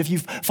cautioned if you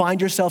find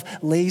yourself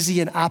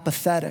lazy and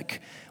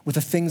apathetic with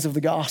the things of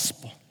the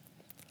gospel.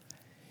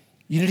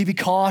 You need to be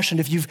cautioned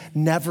if you've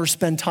never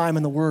spent time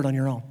in the word on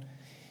your own.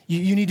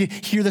 You need to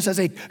hear this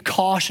as a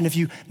caution if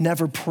you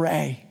never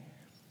pray,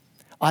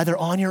 either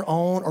on your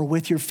own or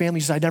with your family.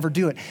 You say, I never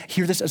do it.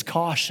 Hear this as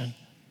caution.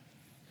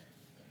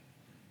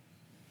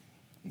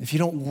 If you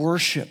don't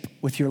worship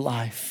with your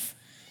life,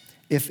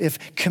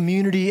 if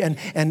community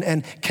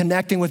and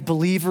connecting with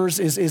believers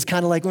is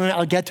kind of like, well,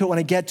 I'll get to it when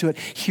I get to it,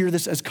 hear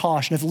this as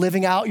caution. If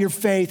living out your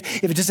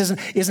faith, if it just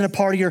isn't a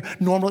part of your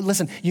normal,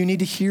 listen, you need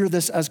to hear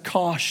this as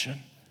caution.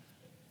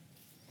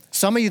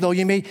 Some of you, though,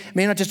 you may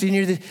not just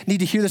need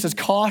to hear this as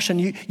caution.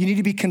 You need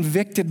to be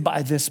convicted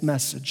by this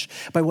message,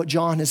 by what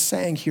John is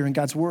saying here in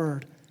God's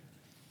word.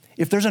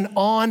 If there's an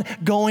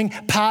ongoing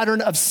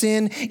pattern of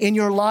sin in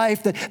your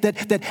life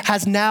that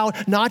has now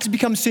not to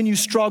become sin you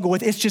struggle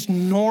with, it's just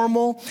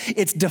normal,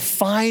 it's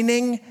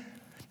defining.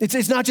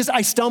 It's not just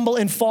I stumble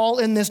and fall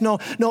in this. No,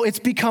 it's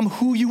become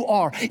who you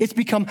are. It's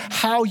become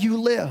how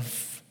you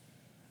live.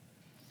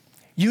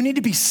 You need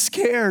to be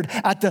scared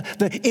at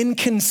the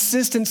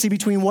inconsistency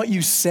between what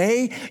you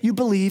say you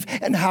believe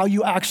and how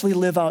you actually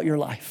live out your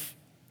life.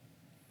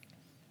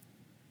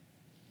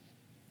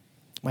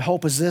 My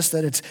hope is this,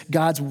 that it's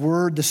God's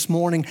word this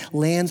morning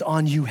lands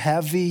on you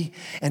heavy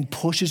and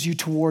pushes you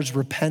towards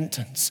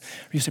repentance.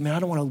 You say, man, I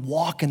don't want to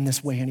walk in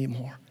this way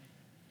anymore.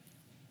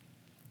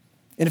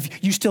 And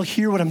if you still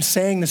hear what I'm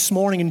saying this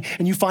morning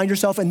and you find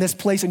yourself in this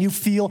place and you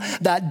feel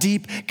that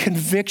deep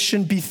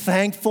conviction, be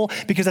thankful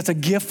because that's a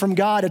gift from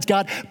God. It's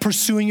God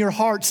pursuing your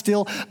heart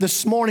still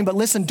this morning. But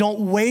listen, don't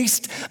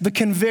waste the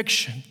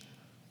conviction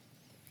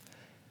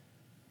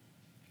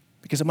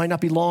because it might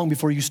not be long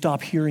before you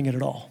stop hearing it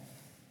at all.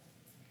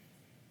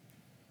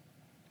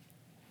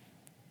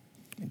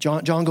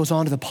 John goes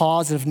on to the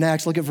positive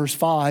next. Look at verse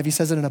 5. He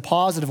says it in a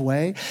positive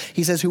way.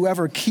 He says,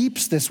 whoever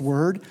keeps this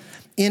word,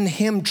 in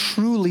him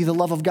truly the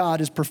love of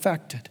God is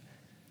perfected.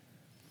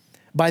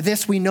 By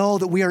this we know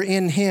that we are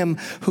in him.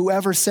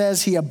 Whoever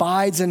says he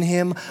abides in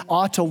him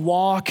ought to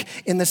walk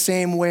in the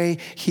same way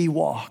he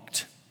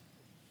walked.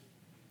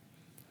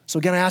 So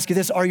again, I ask you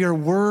this, are your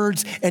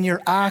words and your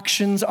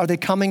actions, are they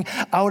coming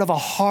out of a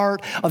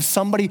heart of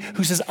somebody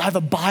who says, I'm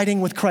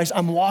abiding with Christ,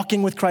 I'm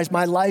walking with Christ,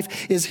 my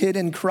life is hid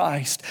in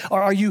Christ?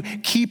 Or are you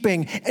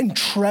keeping and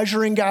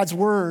treasuring God's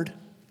word?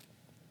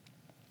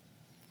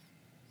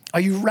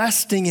 Are you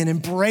resting in,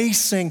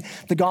 embracing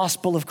the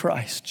gospel of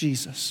Christ,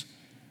 Jesus?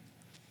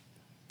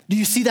 Do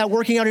you see that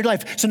working out in your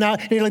life? So now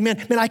you're like,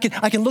 man, I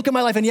can look at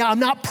my life and yeah, I'm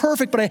not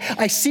perfect, but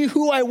I see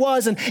who I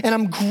was and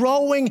I'm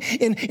growing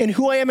in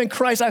who I am in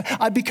Christ.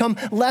 I become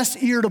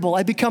less irritable.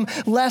 I become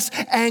less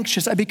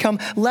anxious. I become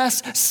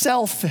less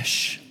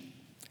selfish.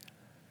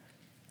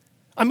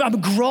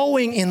 I'm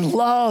growing in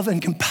love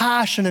and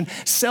compassion and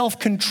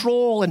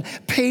self-control and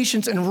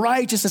patience and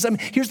righteousness.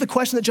 Here's the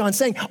question that John's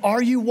saying.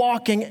 Are you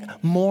walking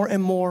more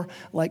and more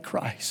like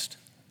Christ?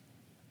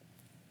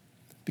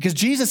 Because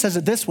Jesus says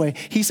it this way.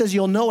 He says,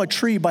 you'll know a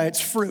tree by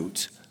its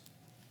fruit.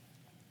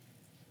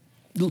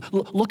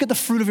 Look at the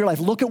fruit of your life.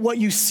 Look at what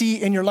you see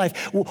in your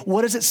life.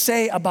 What does it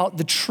say about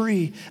the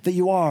tree that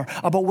you are,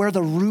 about where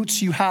the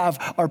roots you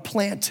have are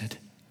planted?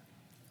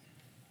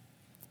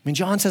 I mean,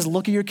 John says,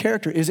 look at your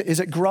character. Is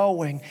it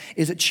growing?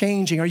 Is it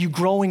changing? Are you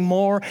growing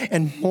more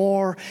and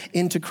more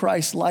into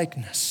Christ's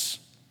likeness?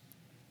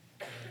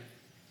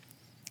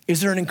 Is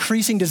there an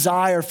increasing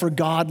desire for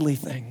godly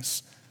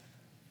things?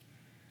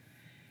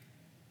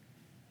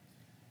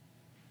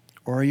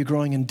 Or are you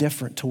growing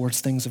indifferent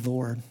towards things of the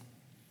Lord?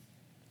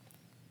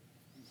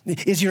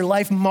 Is your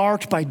life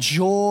marked by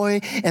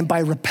joy and by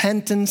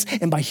repentance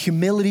and by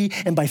humility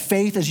and by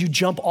faith as you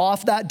jump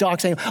off that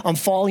dock saying, I'm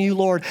following you,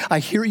 Lord. I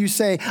hear you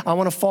say, I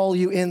want to follow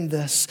you in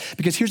this.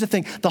 Because here's the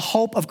thing, the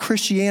hope of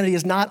Christianity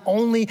is not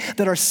only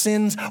that our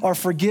sins are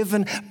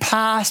forgiven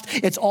past,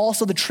 it's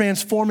also the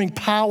transforming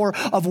power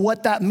of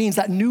what that means,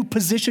 that new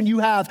position you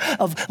have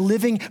of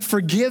living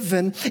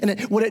forgiven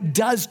and what it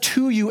does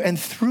to you and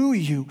through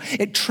you.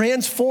 It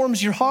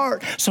transforms your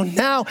heart. So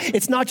now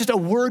it's not just a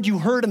word you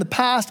heard in the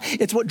past,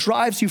 it's what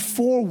drives you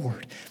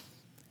forward.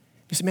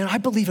 You say, man, I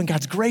believe in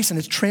God's grace and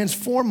it's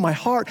transformed my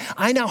heart.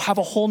 I now have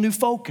a whole new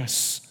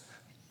focus.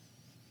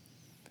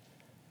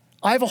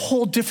 I have a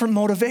whole different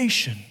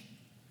motivation.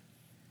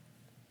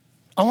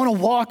 I want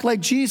to walk like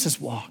Jesus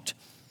walked.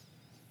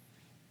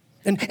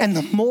 And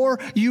the more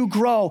you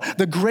grow,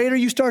 the greater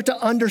you start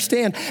to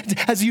understand.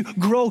 As you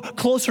grow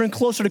closer and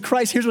closer to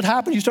Christ, here's what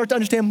happens. You start to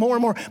understand more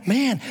and more,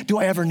 man, do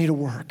I ever need to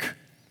work?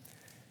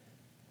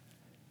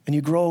 And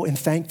you grow in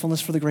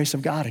thankfulness for the grace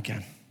of God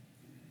again.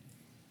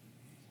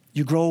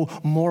 You grow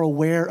more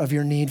aware of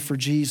your need for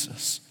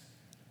Jesus.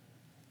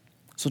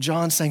 So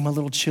John's saying, my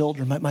little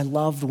children, my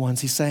loved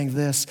ones, he's saying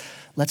this,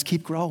 let's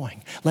keep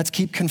growing. Let's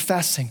keep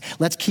confessing.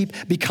 Let's keep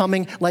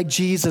becoming like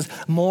Jesus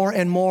more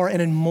and more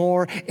and in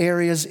more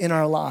areas in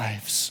our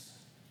lives.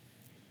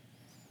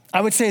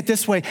 I would say it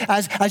this way,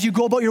 as you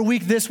go about your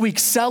week this week,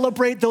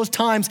 celebrate those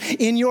times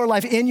in your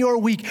life, in your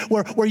week,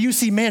 where you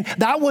see, man,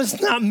 that was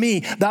not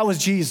me, that was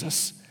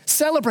Jesus.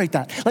 Celebrate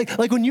that.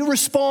 Like when you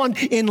respond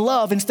in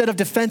love instead of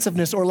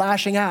defensiveness or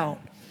lashing out.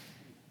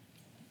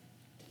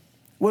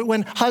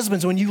 When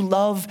husbands, when you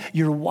love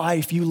your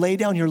wife, you lay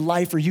down your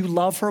life or you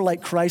love her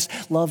like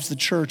Christ loves the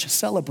church,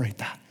 celebrate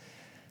that.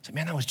 Say,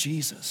 man, that was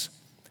Jesus.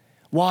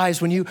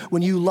 Wives, when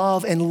you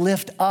love and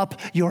lift up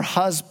your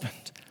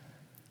husband.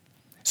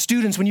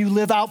 Students, when you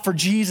live out for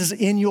Jesus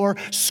in your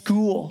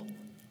school.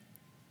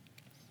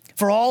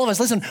 For all of us,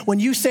 listen, when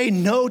you say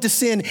no to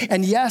sin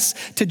and yes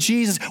to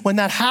Jesus, when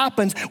that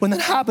happens,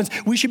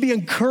 we should be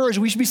encouraged.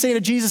 We should be saying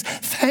to Jesus,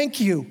 thank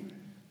you.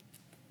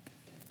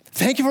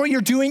 Thank you for what you're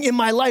doing in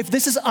my life.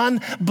 This is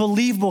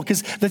unbelievable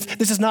because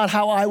this is not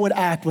how I would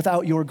act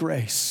without your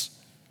grace.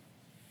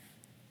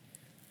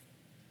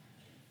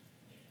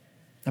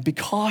 Now be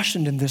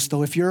cautioned in this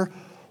though, if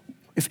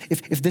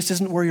this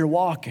isn't where you're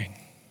walking.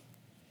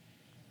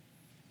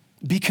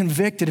 Be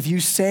convicted if you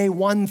say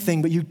one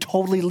thing, but you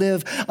totally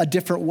live a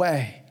different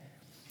way,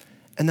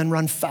 and then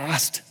run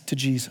fast to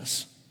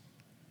Jesus.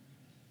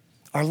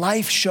 Our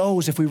life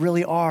shows if we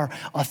really are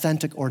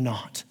authentic or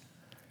not.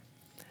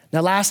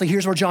 Now, lastly,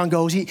 here's where John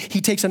goes. He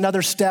takes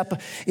another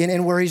step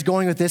in where he's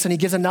going with this, and he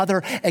gives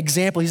another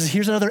example. He says,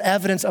 here's another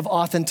evidence of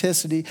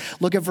authenticity.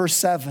 Look at verse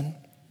 7.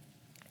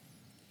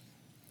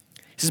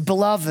 He says,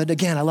 beloved,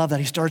 again, I love that.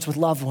 He starts with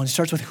loved ones. He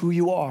starts with who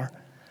you are.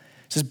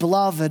 He says,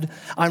 beloved,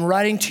 I'm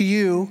writing to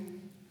you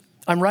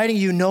I'm writing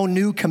you no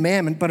new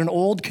commandment, but an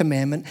old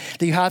commandment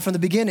that you had from the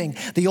beginning.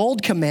 The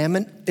old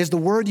commandment is the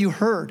word you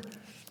heard.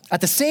 At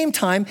the same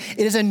time,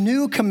 it is a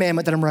new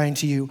commandment that I'm writing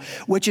to you,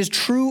 which is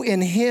true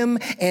in him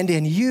and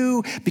in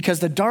you, because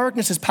the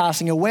darkness is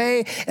passing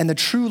away and the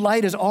true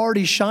light is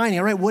already shining.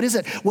 All right, what is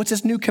it? What's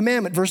this new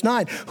commandment? Verse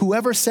 9,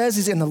 whoever says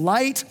he's in the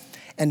light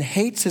and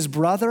hates his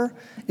brother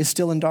is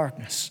still in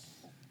darkness.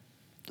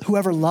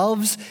 Whoever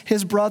loves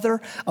his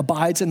brother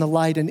abides in the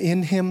light, and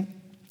in him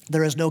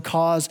there is no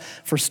cause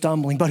for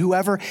stumbling. But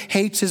whoever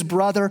hates his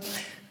brother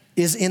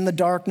is in the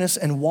darkness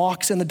and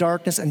walks in the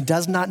darkness and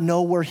does not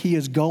know where he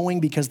is going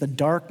because the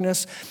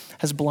darkness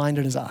has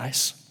blinded his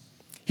eyes.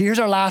 Here's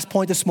our last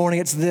point this morning.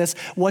 It's this.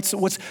 What's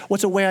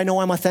a way I know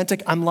I'm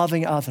authentic? I'm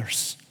loving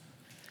others.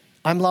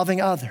 I'm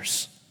loving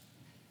others.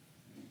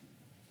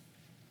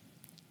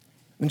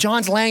 And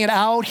John's laying it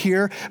out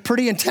here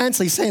pretty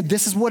intensely, saying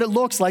this is what it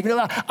looks like.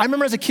 I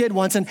remember as a kid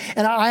once, and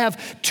I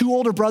have two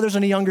older brothers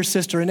and a younger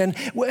sister. And then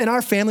in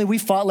our family, we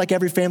fought like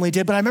every family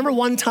did. But I remember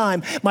one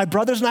time, my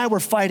brothers and I were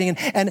fighting,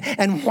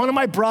 and one of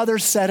my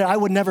brothers said it. I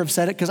would never have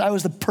said it because I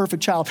was the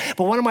perfect child.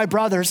 But one of my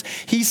brothers,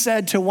 he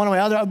said to one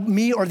of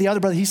me or the other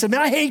brother, he said,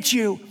 man, I hate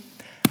you.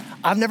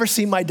 I've never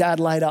seen my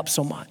dad light up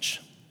so much.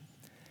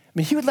 I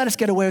mean, he would let us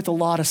get away with a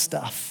lot of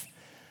stuff.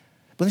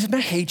 But he said, man,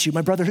 I hate you.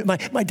 My brother,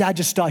 my dad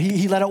just stopped.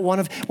 He let out one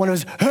of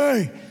his,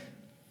 hey,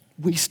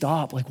 we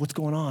stop. Like, what's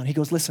going on? He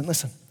goes,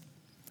 listen.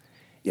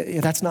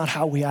 Yeah, that's not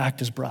how we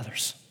act as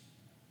brothers.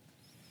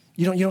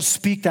 You don't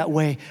speak that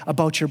way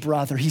about your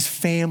brother. He's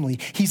family.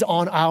 He's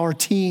on our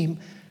team.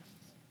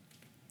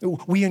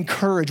 We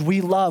encourage,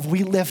 we love,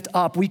 we lift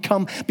up, we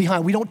come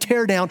behind. We don't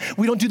tear down.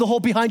 We don't do the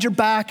whole behind your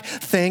back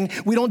thing.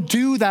 We don't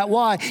do that.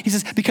 Why? He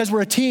says, because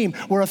we're a team,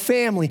 we're a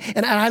family.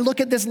 And I look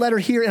at this letter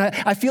here and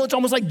I feel it's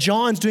almost like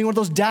John's doing one of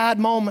those dad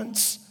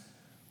moments.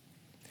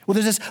 Well,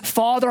 there's this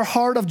father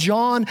heart of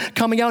John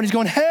coming out and he's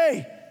going,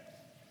 hey,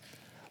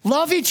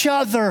 love each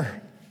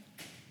other.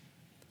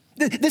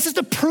 This is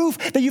the proof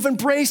that you've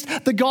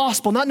embraced the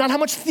gospel, not how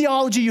much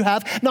theology you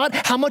have, not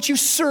how much you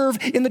serve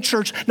in the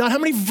church, not how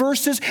many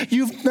verses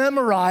you've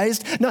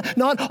memorized,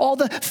 not all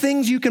the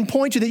things you can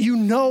point to that you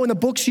know in the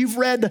books you've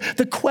read.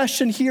 The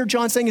question here,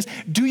 John's saying, is,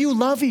 do you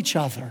love each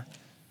other?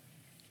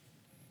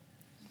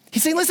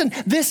 He's saying, listen,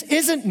 this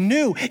isn't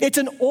new. It's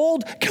an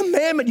old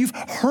commandment. You've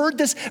heard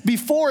this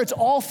before. It's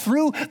all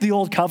through the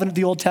old covenant,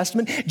 the Old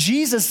Testament.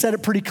 Jesus said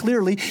it pretty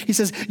clearly. He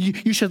says,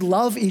 you should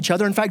love each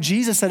other. In fact,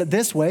 Jesus said it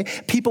this way: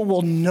 people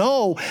will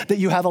know that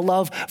you have a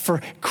love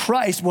for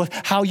Christ with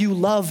how you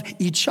love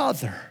each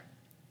other.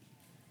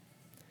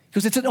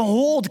 Because it's an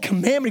old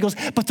commandment. He goes,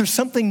 but there's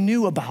something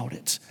new about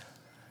it.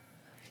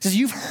 He says,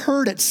 you've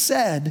heard it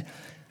said.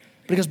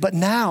 But he goes, but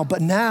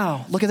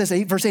now, look at this,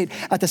 verse 8.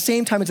 At the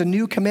same time, it's a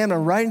new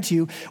commandment I'm writing to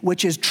you,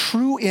 which is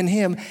true in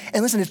him.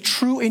 And listen, it's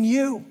true in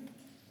you.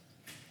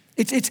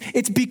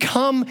 It's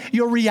become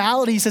your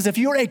reality. He says, if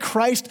you're a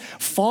Christ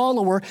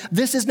follower,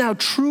 this is now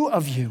true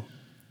of you.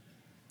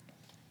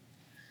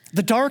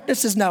 The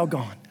darkness is now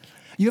gone.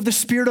 You have the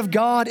Spirit of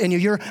God in you.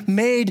 You're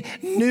made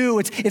new.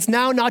 It's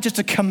now not just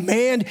a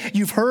command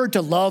you've heard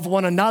to love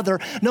one another.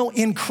 No,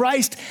 in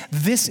Christ,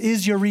 this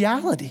is your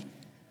reality.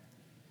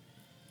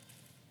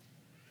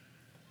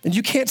 And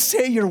you can't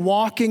say you're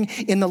walking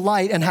in the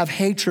light and have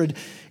hatred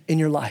in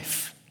your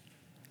life.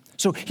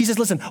 So he says,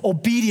 listen,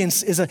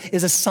 obedience is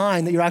a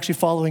sign that you're actually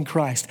following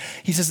Christ.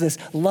 He says this,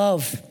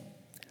 love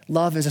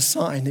is a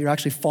sign that you're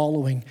actually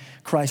following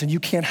Christ. And you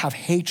can't have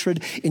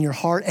hatred in your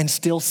heart and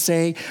still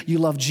say you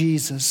love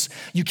Jesus.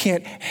 You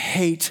can't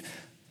hate.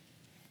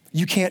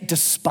 You can't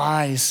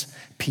despise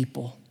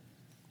people.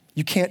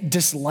 You can't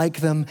dislike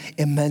them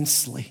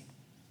immensely.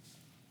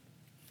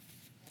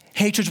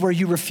 Hatred's where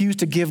you refuse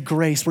to give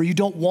grace, where you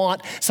don't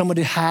want someone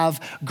to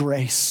have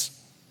grace.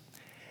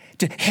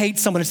 To hate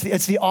someone,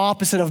 it's the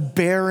opposite of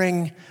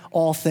bearing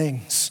all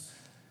things,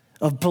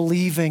 of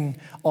believing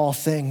all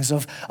things,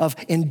 of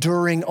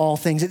enduring all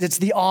things. It's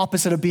the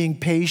opposite of being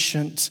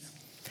patient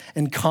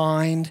and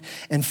kind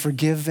and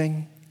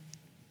forgiving.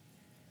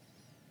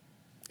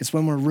 It's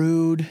when we're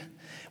rude,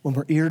 when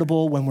we're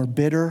irritable, when we're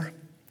bitter,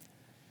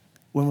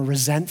 when we're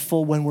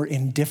resentful, when we're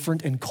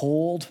indifferent and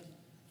cold.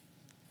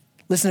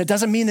 Listen, it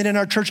doesn't mean that in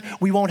our church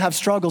we won't have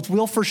struggles.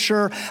 We'll for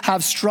sure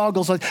have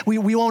struggles.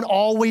 We won't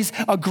always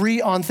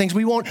agree on things.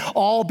 We won't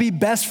all be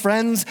best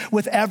friends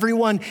with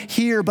everyone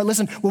here. But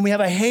listen, when we have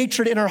a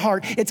hatred in our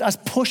heart, it's us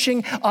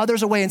pushing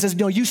others away and says,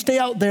 no, you stay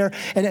out there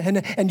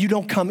and you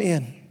don't come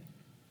in.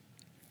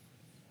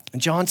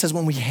 And John says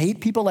when we hate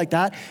people like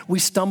that, we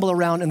stumble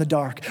around in the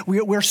dark.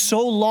 We're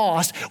so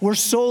lost. We're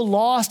so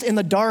lost in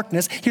the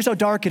darkness. Here's how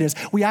dark it is.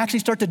 We actually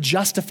start to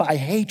justify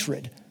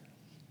hatred.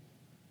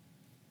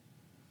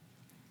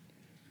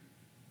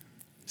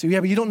 So yeah,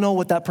 but you don't know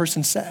what that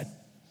person said.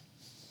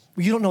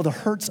 Well, you don't know the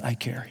hurts I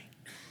carry.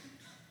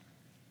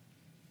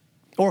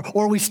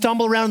 Or we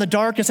stumble around in the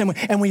darkness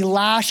and we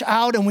lash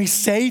out and we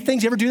say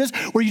things. You ever do this?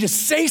 Where you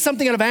just say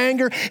something out of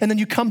anger and then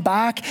you come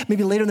back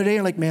maybe later in the day and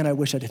you're like, man, I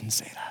wish I didn't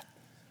say that.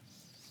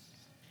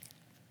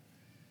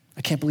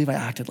 I can't believe I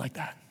acted like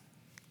that.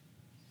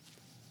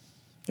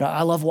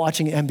 I love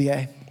watching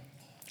NBA.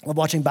 I love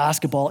watching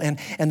basketball, and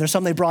there's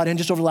something they brought in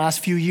just over the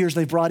last few years.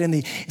 They brought in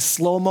the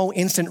slow-mo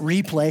instant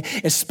replay,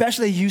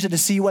 especially they use it to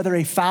see whether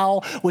a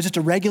foul was just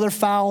a regular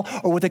foul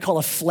or what they call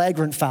a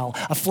flagrant foul.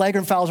 A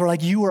flagrant foul is where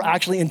like you were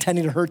actually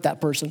intending to hurt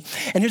that person.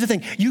 And here's the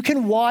thing, you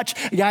can watch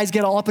guys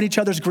get all up in each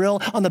other's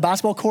grill on the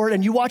basketball court,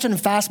 and you watch it in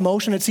fast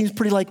motion, it seems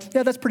pretty like,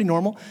 yeah, that's pretty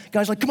normal.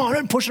 Guys are like, come on,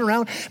 I'm pushing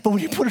around. But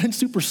when you put it in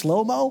super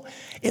slow-mo,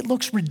 it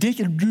looks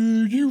ridiculous.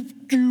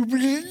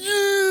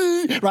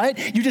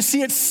 Right? You just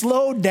see it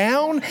slow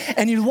down,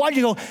 and you watch,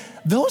 you go,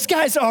 those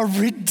guys are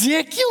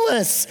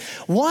ridiculous.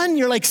 One,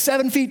 you're like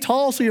 7 feet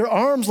tall, so your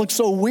arms look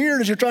so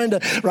weird as you're trying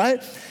to,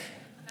 right?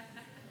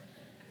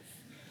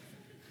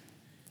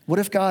 What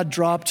if God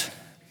dropped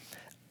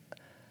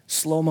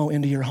slow-mo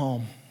into your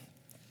home?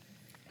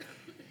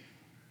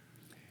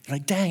 You're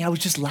like, dang, I was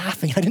just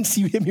laughing. I didn't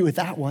see you hit me with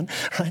that one,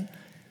 right?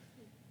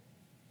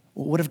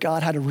 Well, what if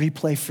God had a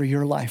replay for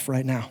your life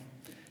right now?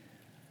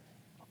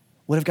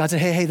 What if God said,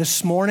 hey,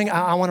 this morning,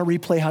 I want to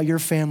replay how your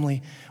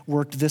family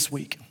worked this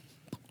week?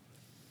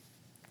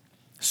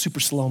 Super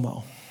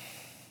slow-mo.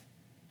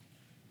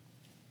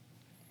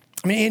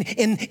 I mean,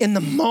 in the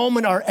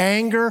moment, our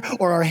anger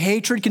or our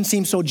hatred can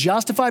seem so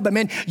justified, but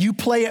man, you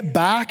play it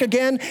back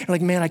again, you're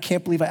like, man, I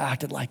can't believe I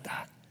acted like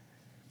that.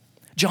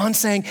 John's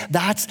saying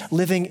that's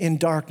living in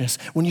darkness,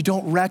 when you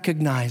don't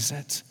recognize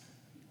it.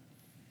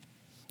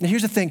 Now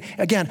here's the thing,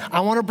 again, I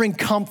want to bring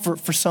comfort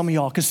for some of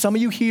y'all, because some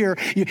of you here,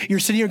 you're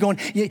sitting here going,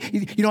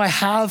 you know, I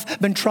have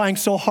been trying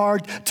so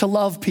hard to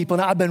love people,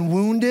 and I've been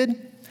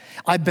wounded,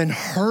 I've been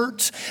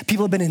hurt,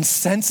 people have been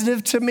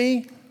insensitive to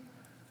me,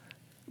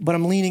 but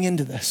I'm leaning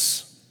into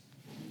this.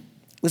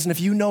 Listen,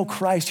 if you know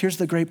Christ, here's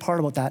the great part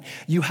about that,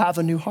 you have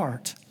a new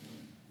heart.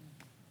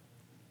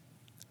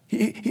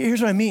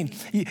 Here's what I mean.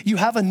 You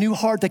have a new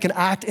heart that can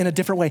act in a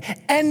different way.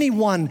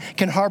 Anyone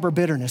can harbor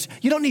bitterness.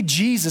 You don't need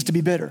Jesus to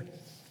be bitter.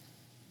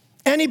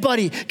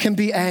 Anybody can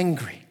be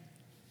angry.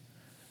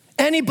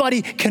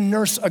 Anybody can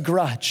nurse a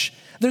grudge.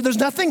 There's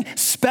nothing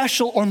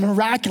special or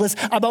miraculous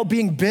about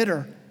being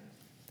bitter,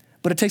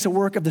 but it takes a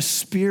work of the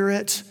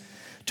Spirit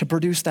to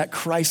produce that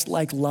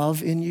Christ-like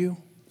love in you.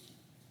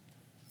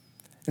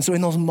 And so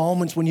in those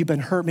moments when you've been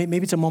hurt, maybe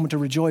it's a moment to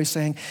rejoice,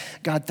 saying,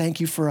 God,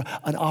 thank you for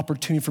an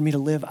opportunity for me to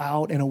live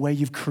out in a way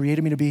you've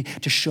created me to be,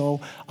 to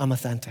show I'm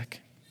authentic.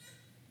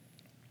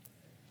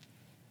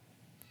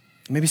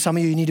 Maybe some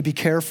of you need to be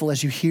careful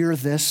as you hear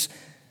this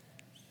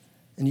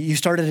and you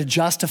started to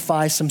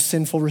justify some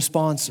sinful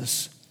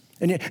responses.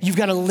 And you've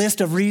got a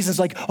list of reasons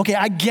like, okay,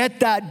 I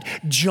get that,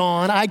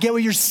 John. I get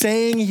what you're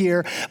saying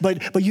here,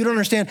 but you don't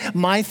understand.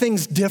 My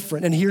thing's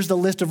different, and here's the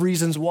list of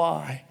reasons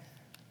why.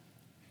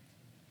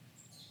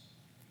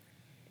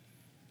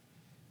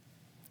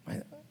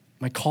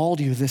 My call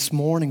to you this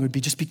morning would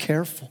be just be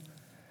careful.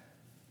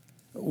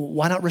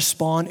 Why not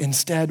respond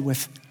instead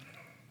with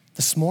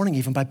this morning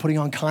even by putting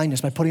on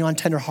kindness, by putting on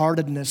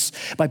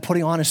tenderheartedness, by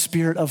putting on a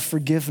spirit of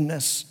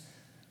forgiveness.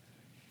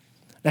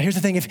 Now here's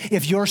the thing,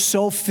 if you're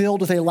so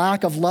filled with a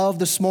lack of love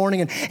this morning,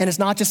 and it's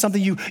not just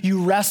something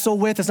you wrestle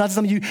with, it's not just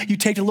something you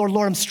take to the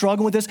Lord, I'm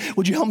struggling with this,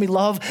 would you help me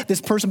love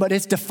this person? But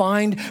it's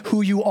defined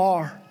who you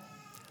are.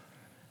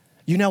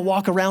 You now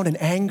walk around in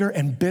anger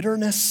and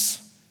bitterness,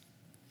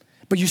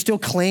 but you still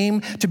claim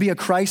to be a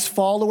Christ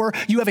follower.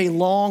 You have a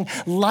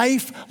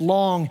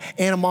lifelong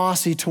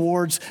animosity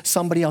towards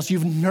somebody else.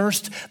 You've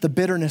nursed the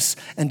bitterness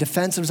and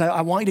defensiveness.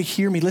 I want you to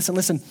hear me.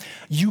 Listen.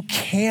 You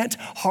can't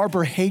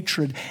harbor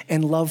hatred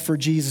and love for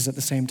Jesus at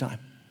the same time.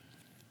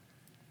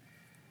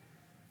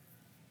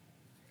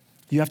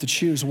 You have to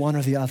choose one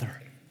or the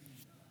other.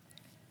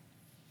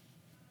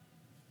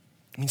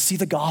 I mean, see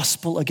the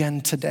gospel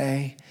again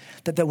today,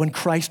 that when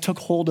Christ took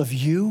hold of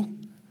you,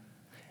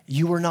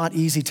 you were not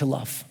easy to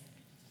love.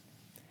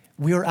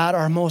 We were at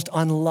our most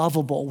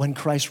unlovable when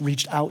Christ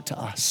reached out to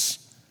us.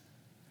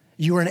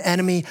 You were an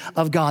enemy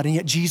of God, and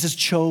yet Jesus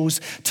chose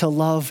to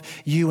love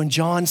you. And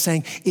John's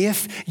saying,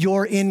 if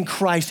you're in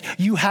Christ,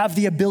 you have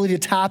the ability to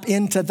tap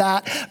into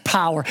that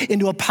power,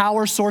 into a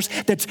power source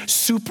that's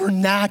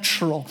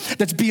supernatural,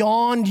 that's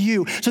beyond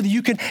you, so that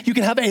you can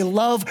have a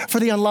love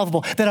for the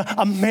unlovable, that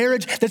a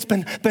marriage that's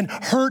been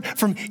hurt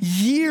from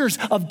years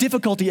of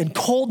difficulty and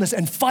coldness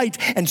and fight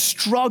and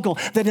struggle,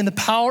 that in the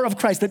power of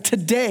Christ, that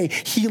today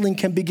healing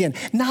can begin,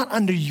 not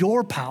under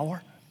your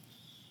power,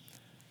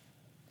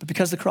 but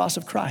because of the cross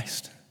of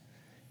Christ,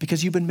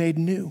 because you've been made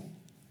new.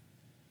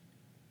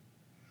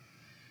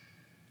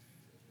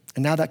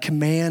 And now that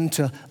command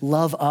to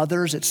love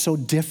others, it's so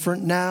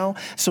different now.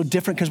 So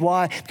different because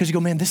why? Because you go,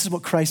 man, this is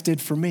what Christ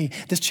did for me.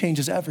 This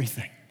changes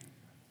everything.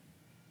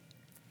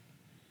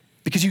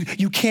 Because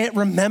you can't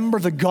remember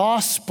the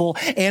gospel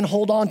and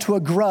hold on to a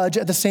grudge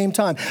at the same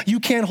time. You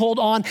can't hold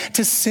on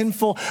to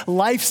sinful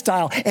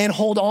lifestyle and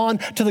hold on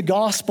to the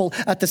gospel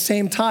at the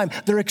same time.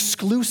 They're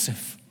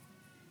exclusive.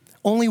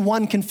 Only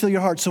one can fill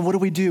your heart. So what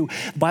do?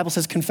 The Bible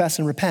says confess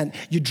and repent.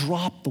 You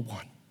drop the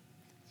one.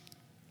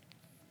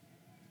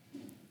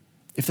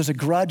 If there's a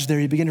grudge there,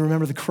 you begin to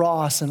remember the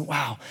cross and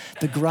wow,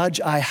 the grudge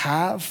I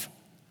have,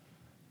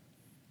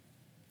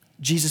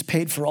 Jesus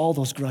paid for all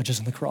those grudges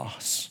on the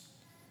cross.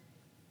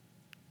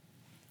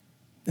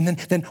 And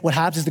then what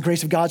happens is the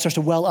grace of God starts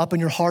to well up in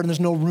your heart, and there's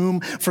no room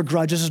for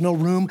grudges. There's no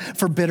room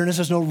for bitterness.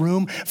 There's no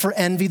room for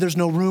envy. There's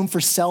no room for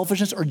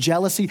selfishness or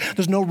jealousy.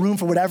 There's no room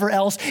for whatever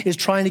else is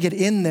trying to get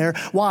in there.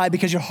 Why?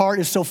 Because your heart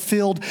is so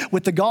filled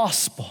with the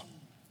gospel.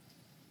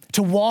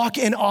 To walk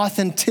in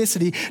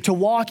authenticity, to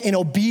walk in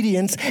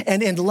obedience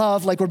and in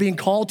love like we're being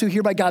called to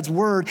here by God's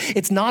word.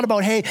 It's not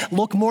about, hey,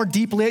 look more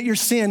deeply at your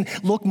sin.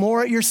 Look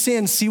more at your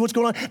sin. See what's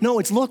going on. No,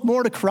 it's look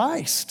more to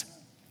Christ.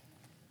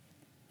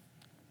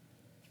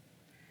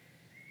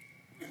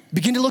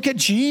 Begin to look at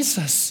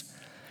Jesus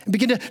and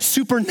begin to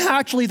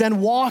supernaturally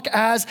then walk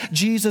as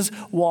Jesus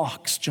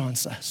walks, John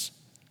says.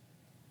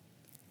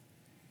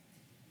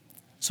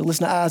 So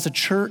listen, as a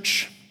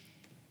church,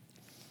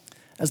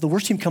 as the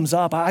worship team comes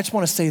up, I just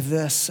want to say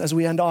this as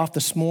we end off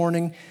this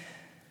morning.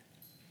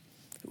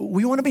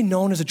 We want to be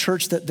known as a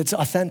church that's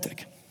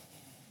authentic.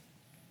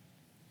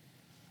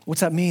 What's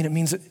that mean? It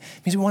means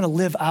we want to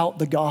live out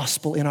the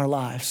gospel in our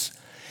lives.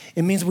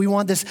 It means we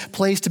want this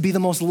place to be the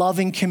most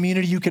loving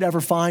community you could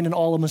ever find in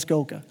all of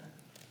Muskoka.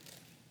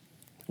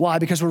 Why?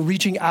 Because we're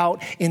reaching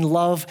out in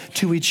love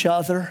to each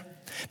other.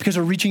 Because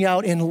we're reaching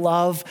out in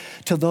love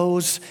to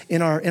those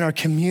in our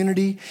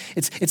community.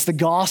 It's the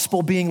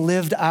gospel being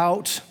lived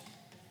out.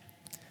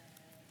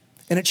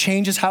 And it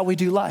changes how we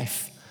do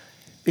life.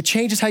 It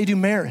changes how you do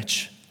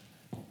marriage.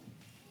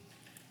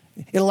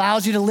 It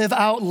allows you to live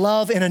out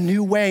love in a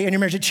new way in your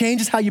marriage. It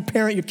changes how you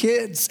parent your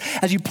kids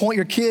as you point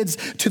your kids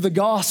to the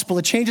gospel.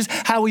 It changes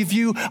how we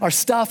view our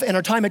stuff and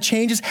our time. It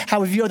changes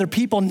how we view other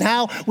people.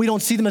 Now we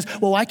don't see them as,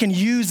 well, I can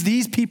use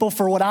these people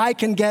for what I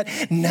can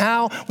get.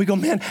 Now we go,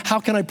 man, how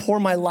can I pour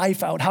my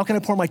life out? How can I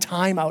pour my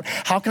time out?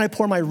 How can I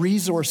pour my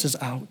resources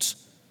out?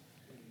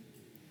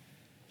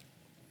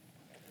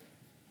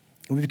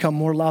 We become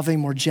more loving,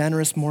 more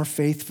generous, more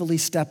faithfully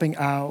stepping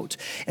out,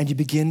 and you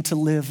begin to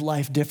live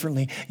life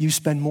differently. You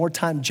spend more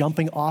time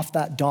jumping off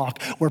that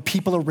dock where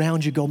people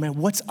around you go, man,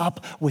 what's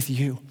up with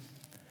you?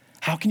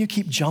 How can you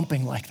keep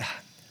jumping like that?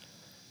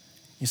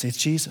 You say, it's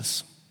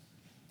Jesus.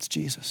 It's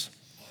Jesus.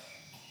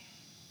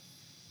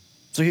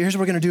 So here's what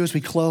we're going to do as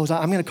we close.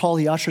 I'm going to call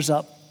the ushers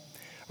up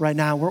right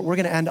now. We're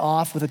going to end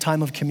off with a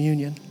time of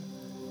communion.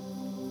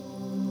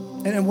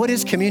 And what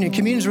is communion?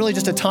 Communion is really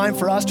just a time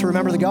for us to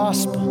remember the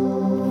gospel.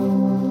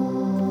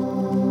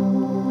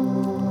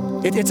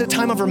 It's a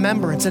time of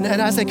remembrance. And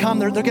as they come,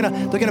 they're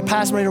gonna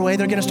pass them right away.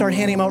 They're gonna start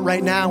handing them out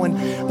right now. And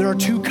there are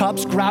 2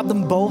 cups. Grab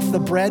them both. The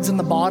bread's in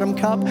the bottom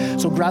cup.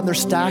 So grab, they're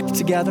stacked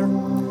together.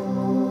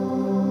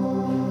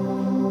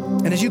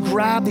 And as you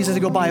grab these as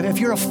they go by, if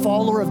you're a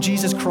follower of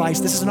Jesus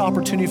Christ, this is an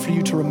opportunity for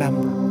you to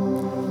remember.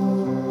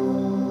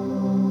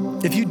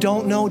 If you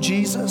don't know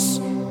Jesus,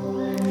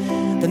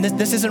 then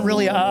this isn't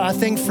really a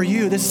thing for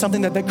you. This is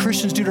something that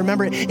Christians do to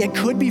remember. It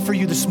could be for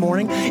you this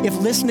morning. If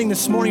listening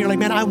this morning, you're like,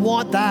 man, I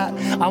want that.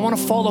 I want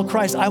to follow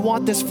Christ. I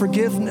want this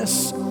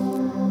forgiveness.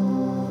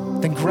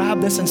 Then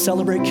grab this and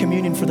celebrate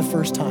communion for the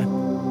first time.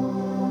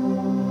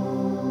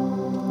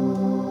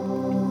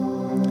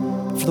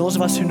 For those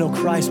of us who know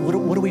Christ, what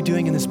are we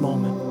doing in this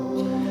moment?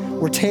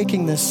 We're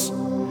taking this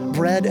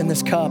bread and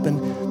this cup,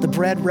 and the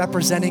bread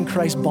representing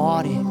Christ's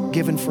body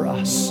given for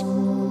us.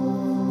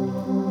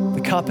 The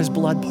cup is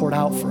blood poured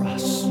out for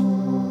us.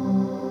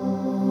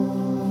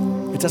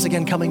 It's us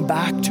again coming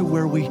back to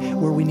where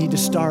we need to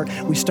start.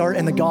 We start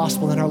in the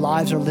gospel, and our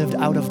lives are lived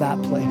out of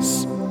that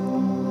place.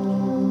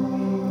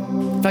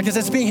 In fact, as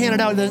it's being handed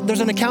out,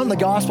 there's an account in the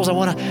Gospels I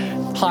want to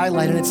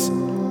highlight, and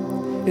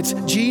it's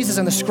Jesus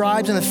and the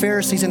scribes and the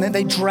Pharisees, and then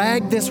they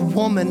drag this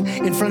woman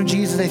in front of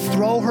Jesus. They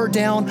throw her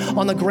down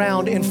on the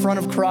ground in front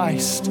of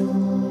Christ.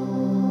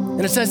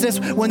 And it says this,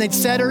 when they'd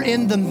set her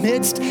in the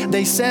midst,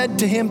 they said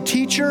to him,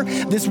 "Teacher,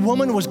 this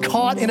woman was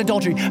caught in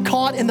adultery,"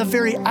 caught in the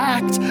very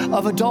act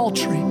of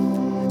adultery.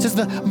 It says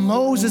that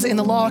Moses in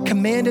the law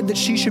commanded that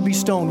she should be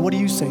stoned. What do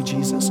you say,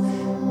 Jesus?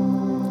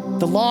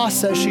 The law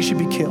says she should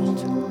be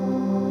killed.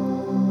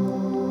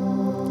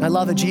 I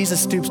love it. Jesus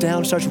stoops down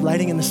and starts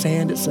writing in the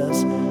sand, it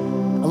says.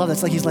 I love that.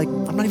 It's like he's like,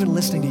 I'm not even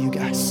listening to you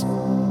guys.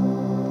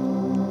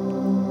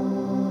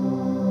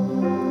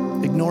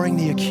 Ignoring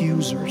the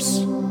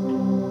accusers.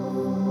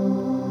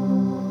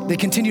 They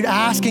continued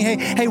asking,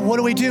 hey, what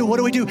do we do? What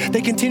do we do?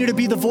 They continue to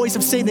be the voice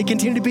of Satan. They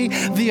continue to be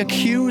the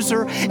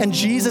accuser. And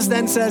Jesus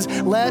then says,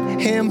 let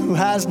him who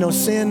has no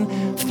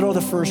sin throw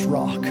the first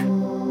rock.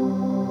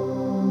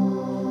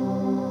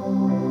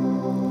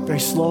 Very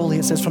slowly,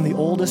 it says, from the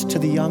oldest to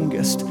the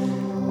youngest,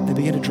 they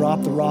begin to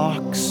drop the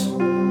rocks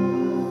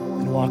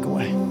and walk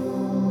away.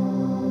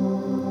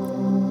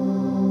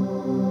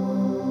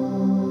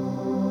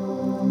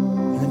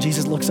 And then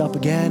Jesus looks up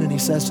again and he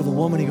says to the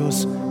woman, he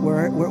goes,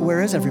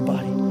 where is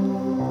everybody?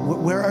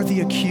 Where are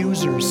the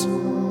accusers?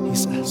 He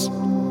says.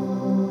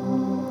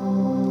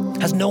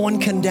 Has no one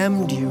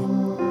condemned you?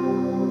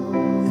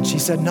 And she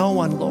said, no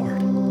one,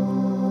 Lord.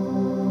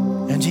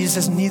 And Jesus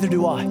says, neither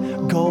do I.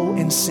 Go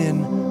and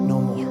sin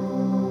no more.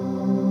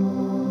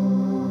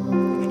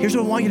 Here's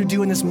what I want you to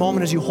do in this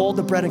moment as you hold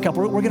the bread and cup.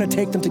 We're going to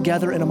take them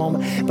together in a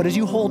moment. But as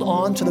you hold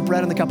on to the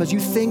bread and the cup, as you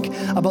think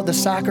about the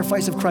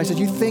sacrifice of Christ, as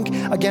you think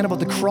again about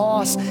the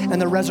cross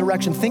and the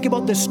resurrection, think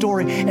about this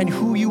story and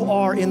who you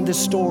are in this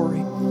story.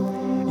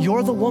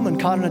 You're the woman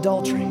caught in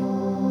adultery.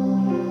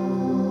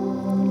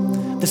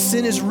 The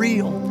sin is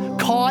real.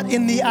 Caught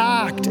in the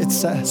act, it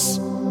says.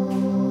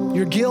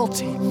 You're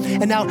guilty.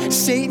 And now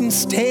Satan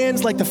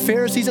stands like the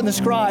Pharisees and the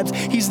scribes.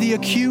 He's the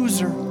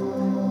accuser.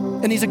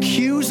 And he's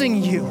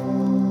accusing you.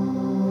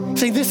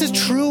 Saying this is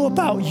true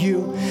about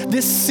you.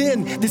 This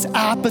sin, this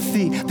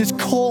apathy, this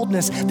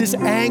coldness, this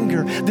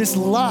anger, this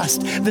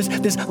lust,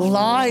 this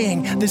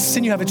lying, this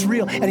sin you have, it's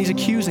real. And he's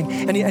accusing.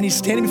 And he's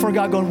standing before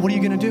God going, what are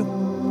you going to do?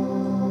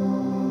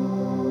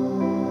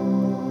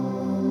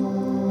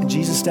 And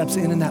Jesus steps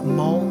in that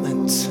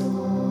moment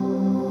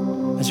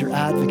as your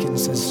advocate and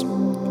says,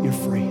 you're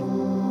free.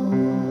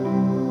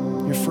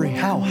 You're free.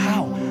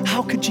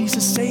 How could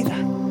Jesus say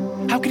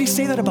that? How could he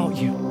say that about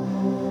you?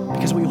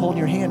 Because what you hold in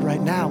your hand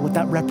right now, what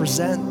that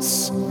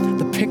represents,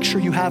 the picture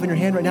you have in your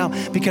hand right now,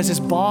 because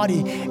his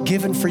body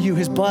given for you,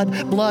 his blood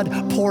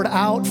poured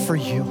out for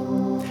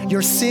you,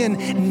 your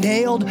sin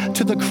nailed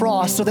to the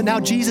cross, so that now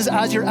Jesus,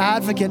 as your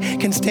advocate,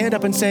 can stand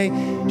up and say,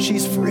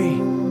 she's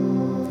free.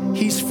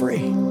 He's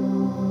free.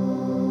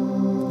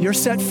 You're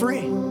set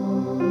free.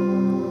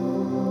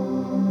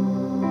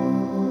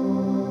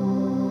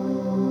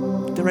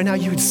 That right now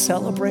you would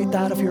celebrate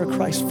that if you're a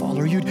Christ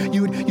follower.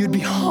 You'd be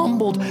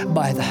humbled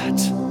by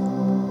that.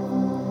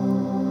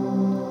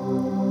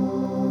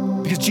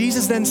 Because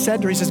Jesus then said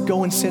to her, he says,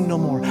 go and sin no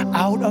more.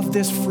 Out of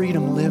this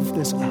freedom, live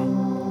this out.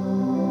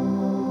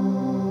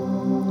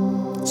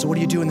 So what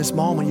do you do in this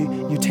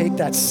moment? You take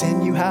that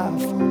sin you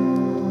have.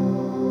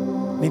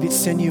 Maybe it's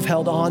sin you've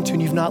held on to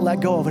and you've not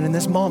let go of. And in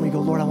this moment, you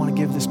go, Lord, I want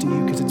to give this to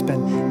you because it's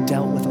been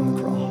dealt with on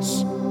the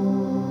cross.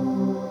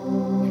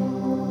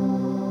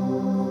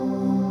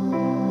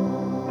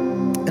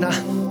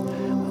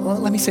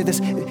 And let me say this.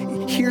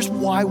 Here's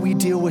why we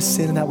deal with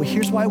sin in that way.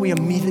 Here's why we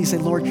immediately say,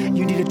 Lord,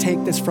 you need to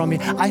take this from me.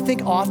 I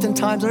think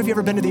oftentimes, I don't know if you've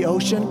ever been to the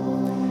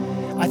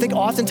ocean. I think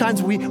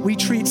oftentimes we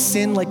treat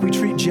sin like we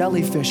treat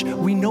jellyfish.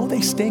 We know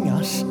they sting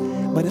us,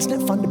 but isn't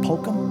it fun to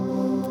poke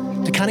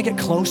them? To kind of get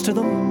close to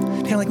them?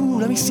 Kind of like, ooh,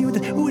 let me see what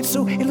it looks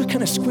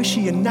kind of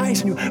squishy and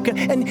nice.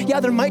 And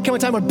yeah, there might come a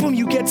time where boom,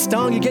 you get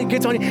stung, it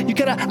gets on you. You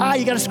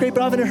gotta scrape it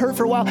off and it hurt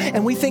for a while.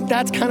 And we think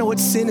that's kind of what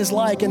sin is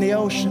like in the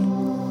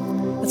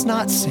ocean. It's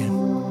not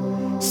sin.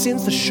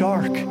 Sin's the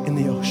shark in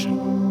the ocean.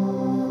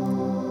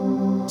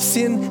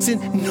 Sin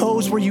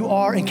knows where you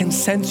are and can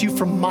sense you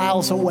from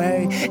miles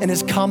away and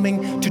is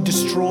coming to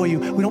destroy you.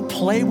 We don't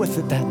play with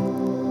it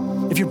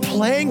then. If you're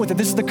playing with it,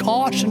 this is the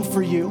caution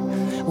for you.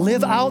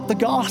 Live out the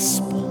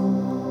gospel.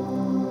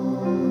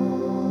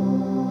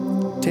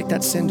 Take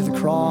that sin to the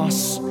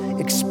cross.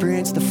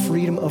 Experience the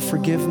freedom of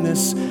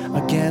forgiveness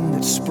again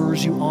that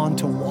spurs you on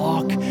to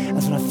walk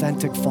as an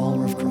authentic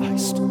follower of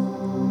Christ.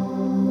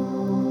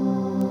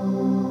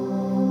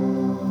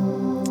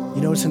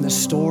 You notice in the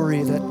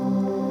story that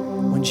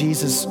when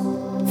Jesus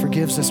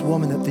forgives this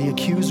woman, that the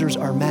accusers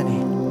are many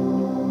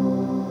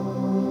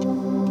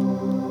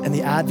and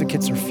the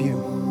advocates are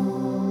few.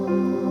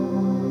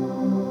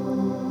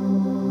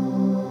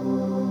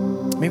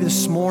 Maybe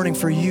this morning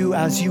for you,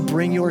 as you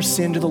bring your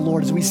sin to the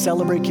Lord, as we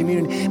celebrate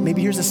communion,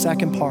 maybe here's the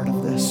second part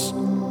of this.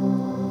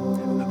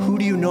 Who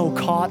do you know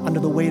caught under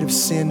the weight of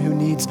sin who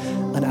needs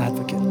an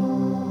advocate?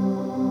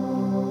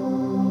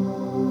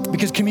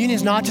 Because communion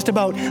is not just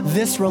about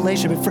this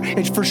relationship.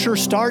 It for sure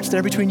starts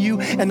there between you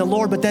and the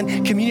Lord, but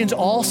then communion is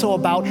also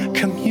about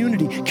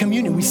community.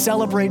 Communion, we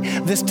celebrate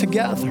this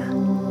together.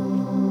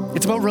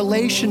 It's about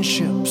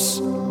relationships.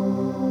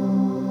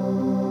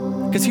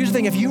 Because here's the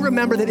thing, if you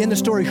remember that in the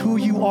story who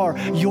you are,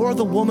 you're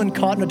the woman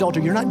caught in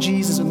adultery. You're not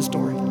Jesus in the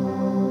story.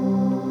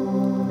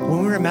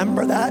 When we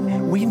remember that,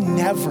 we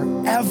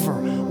never, ever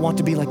want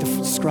to be like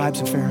the scribes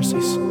and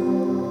Pharisees.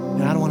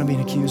 And I don't want to be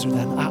an accuser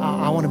then.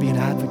 I want to be an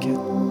advocate.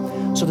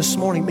 So this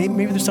morning,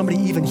 maybe there's somebody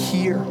even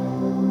here.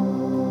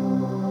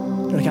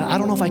 Like, I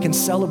don't know if I can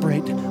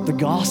celebrate the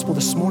gospel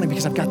this morning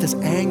because I've got this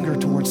anger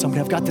towards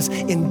somebody. I've got this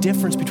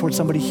indifference towards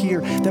somebody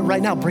here that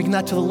right now, bring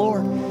that to the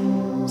Lord.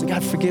 Say,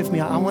 God, forgive me.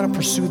 I want to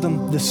pursue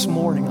them this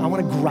morning. I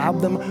want to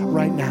grab them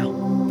right now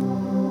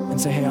and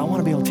say, hey, I want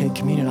to be able to take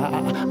communion.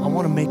 I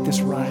want to make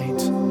this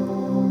right.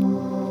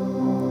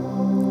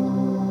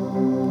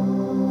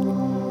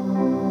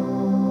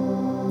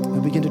 We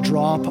begin to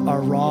drop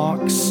our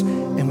rocks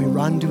and we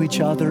run to each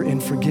other in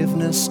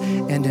forgiveness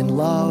and in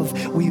love.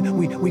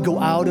 We go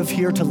out of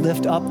here to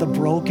lift up the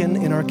broken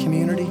in our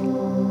community.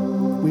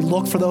 We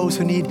look for those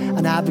who need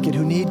an advocate,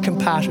 who need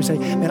compassion. We say,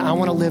 man, I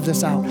want to live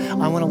this out.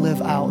 I want to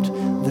live out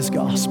this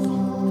gospel.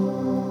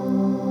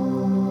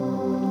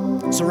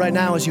 So right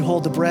now, as you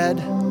hold the bread,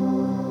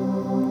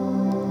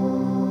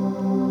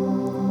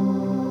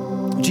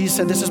 Jesus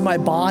said, this is my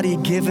body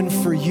given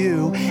for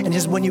you. And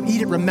just when you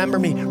eat it, remember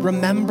me.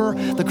 Remember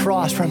the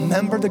cross.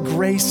 Remember the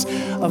grace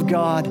of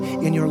God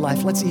in your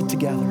life. Let's eat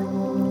together.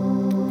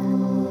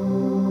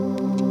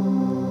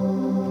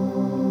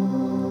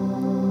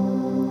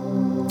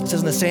 says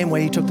in the same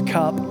way, he took the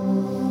cup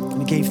and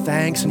he gave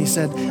thanks and he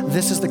said,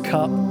 this is the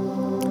cup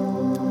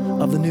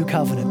of the new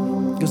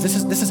covenant. Because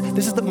this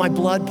is my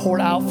blood poured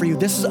out for you.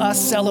 This is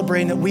us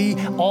celebrating that we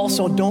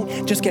also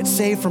don't just get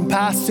saved from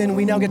past sin.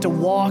 We now get to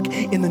walk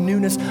in the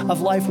newness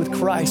of life with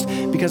Christ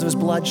because of his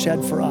blood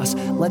shed for us.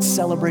 Let's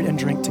celebrate and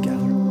drink together.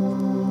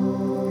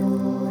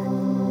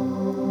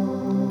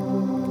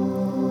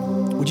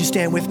 Would you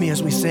stand with me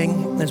as we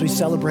sing, as we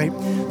celebrate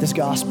this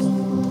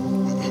gospel?